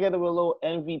to come together with a little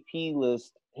MVP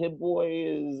list, Hit Boy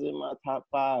is in my top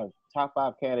five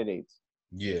candidates.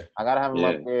 Yeah. I gotta have him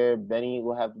up there. Benny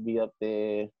will have to be up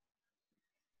there.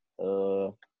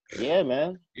 Yeah,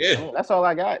 man. Yeah. That's all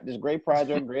I got. Just great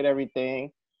project, great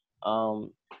everything.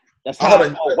 That's how I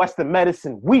know Western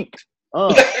Medicine Week. I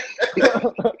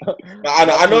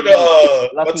know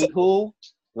the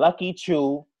Lucky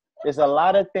Chew. There's a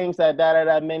lot of things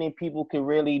that many people can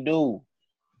really do.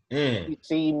 You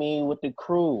see me with the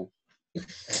crew.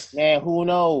 Man, who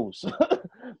knows?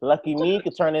 Lucky me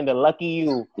could turn into Lucky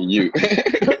You.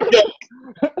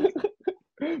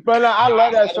 But I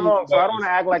love that song, so I don't want to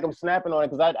act like I'm snapping on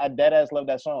it because I dead ass love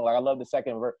that song. Like I love the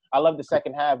second verse. I love the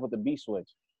second half with the beat switch.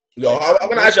 Yo, I'm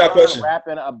gonna ask you a question.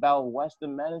 Rapping about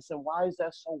Western medicine, why is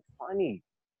that so funny?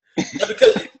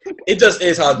 Because it just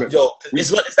is how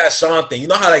it's that Sean thing. You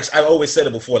know how like I've always said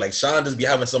it before. Like Sean just be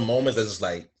having some moments that's just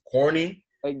like corny.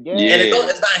 Again, and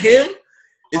it's not him.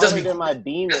 It just be my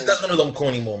demons. That's one of them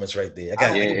corny moments right there.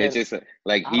 It's just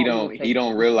like he don't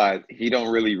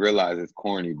really realize it's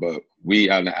corny, but we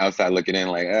on the outside looking in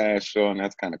like, Sean,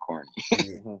 that's kind of corny.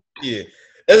 Yeah.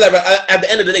 It's like at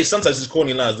the end of the day, sometimes his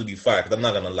corny lines do be fire. Because I'm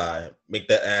not gonna lie, make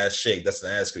that ass shake. That's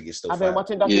an ass cricket still. I've been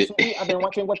watching Dr. CD. I've been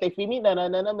watching what they feed me. I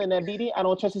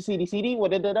don't trust the CD.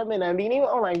 What they did up in that BD.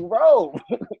 I'm like, bro.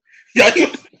 Yeah,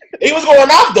 he was going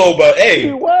off though, but hey,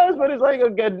 he was. But it's like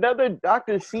another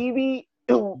Dr. CB.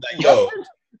 Yo,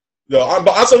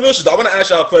 on some real shit, I want to ask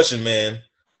y'all a question, man.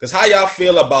 Because how y'all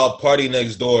feel about Party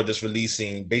Next Door just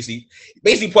releasing basically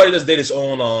Party just did his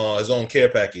own care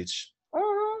package.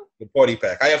 The party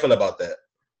pack. How y'all feel about that?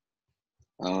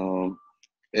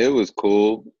 It was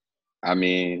cool. I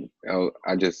mean,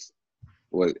 I just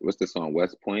what's the song?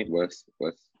 West Point, West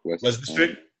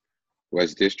District.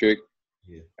 West District.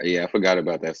 Yeah, I forgot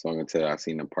about that song until I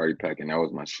seen the party pack, and that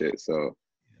was my shit. So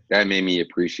that made me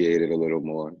appreciate it a little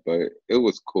more. But it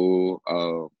was cool.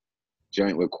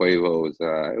 Joint with Quavo was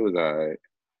it was alright.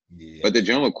 Yeah. But the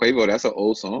joint with Quavo, that's an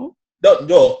old song.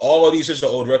 No, all of these are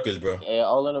old records, bro. Yeah,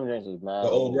 all of them drinks is mad. The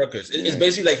old records. It's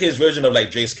basically like his version of like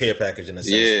Drake's care package in a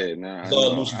sense. Yeah,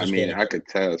 I mean, I could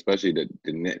tell, especially the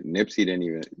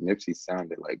Nipsey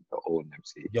sounded like the old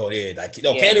Nipsey. Candy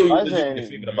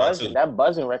that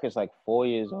Buzzing record's like 4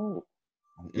 years old.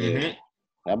 Mm-hmm.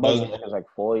 That Buzzing record's like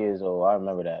 4 years old. I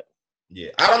remember that. Yeah,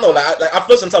 I don't know. Like I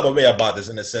feel some type of way about this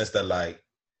in the sense that like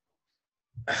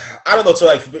I don't know. So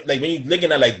like when you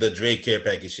looking at like the Drake care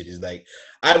package shit, is like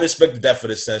I respected that for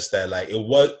the sense that like it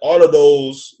was all of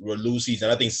those were loosies,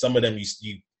 and I think some of them you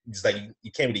just like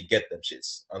you can't really get them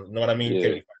shits. You know what I mean? Yeah. You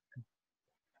can't really find them.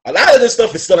 A lot of this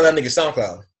stuff is still on that nigga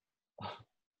SoundCloud.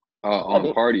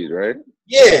 On parties, right?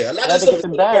 Yeah, a lot of this stuff is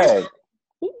still bag.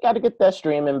 You got to get that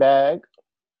streaming bag.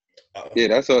 Yeah,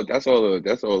 that's all it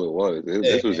was.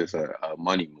 This was just a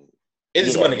money move. It's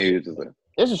just money.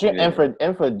 This is true. And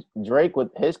for Drake with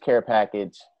his care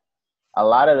package, a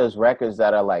lot of those records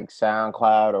that are like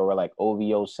SoundCloud or like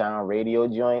OVO sound radio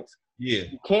joints,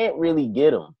 you can't really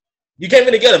get them. You can't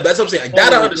really get them. That's what I'm saying. Like,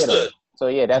 that I understood. So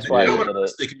yeah, that's why I did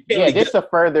it. Yeah, just to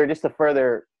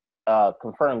further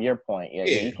confirm your point. Yeah,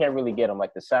 you can't really get them.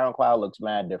 Like the SoundCloud looks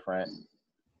mad different.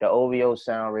 The OVO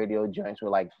sound radio joints were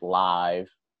like live,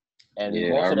 and most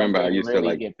I of them remember I used really to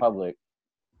like get public.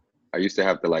 I used to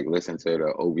have to like listen to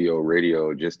the OVO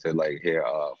radio just to like hear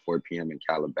 4 p.m. in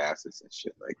Calabasas and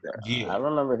shit like that. I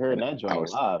remember hearing that joint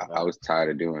live. I was tired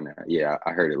of doing that. Yeah,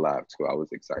 I heard it live too. I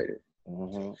was excited.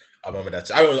 Mm-hmm. I remember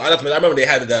that. I remember they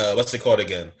had the what's it called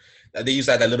again? They used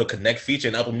to have that little connect feature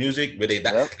in Apple Music where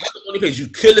that's the only place you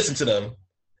could listen to them,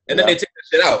 and then they take that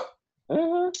shit out.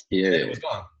 Mm-hmm. Yeah, it was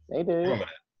gone. They did.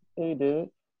 They did.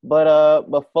 But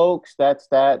folks, that's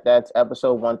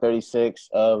episode 136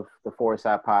 of the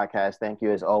Foresight Podcast. Thank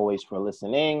you as always for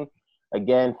listening.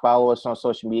 Again, follow us on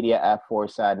social media at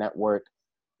Foresight Network.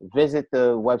 Visit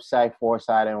the website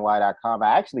foresightny.com.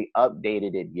 I actually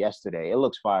updated it yesterday. It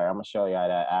looks fire. I'm gonna show y'all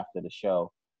that after the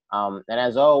show. And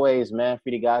as always, man,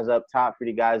 for the guys up top, for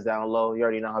the guys down low, you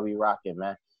already know how we rocking,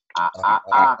 man.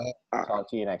 Talk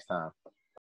to you next time.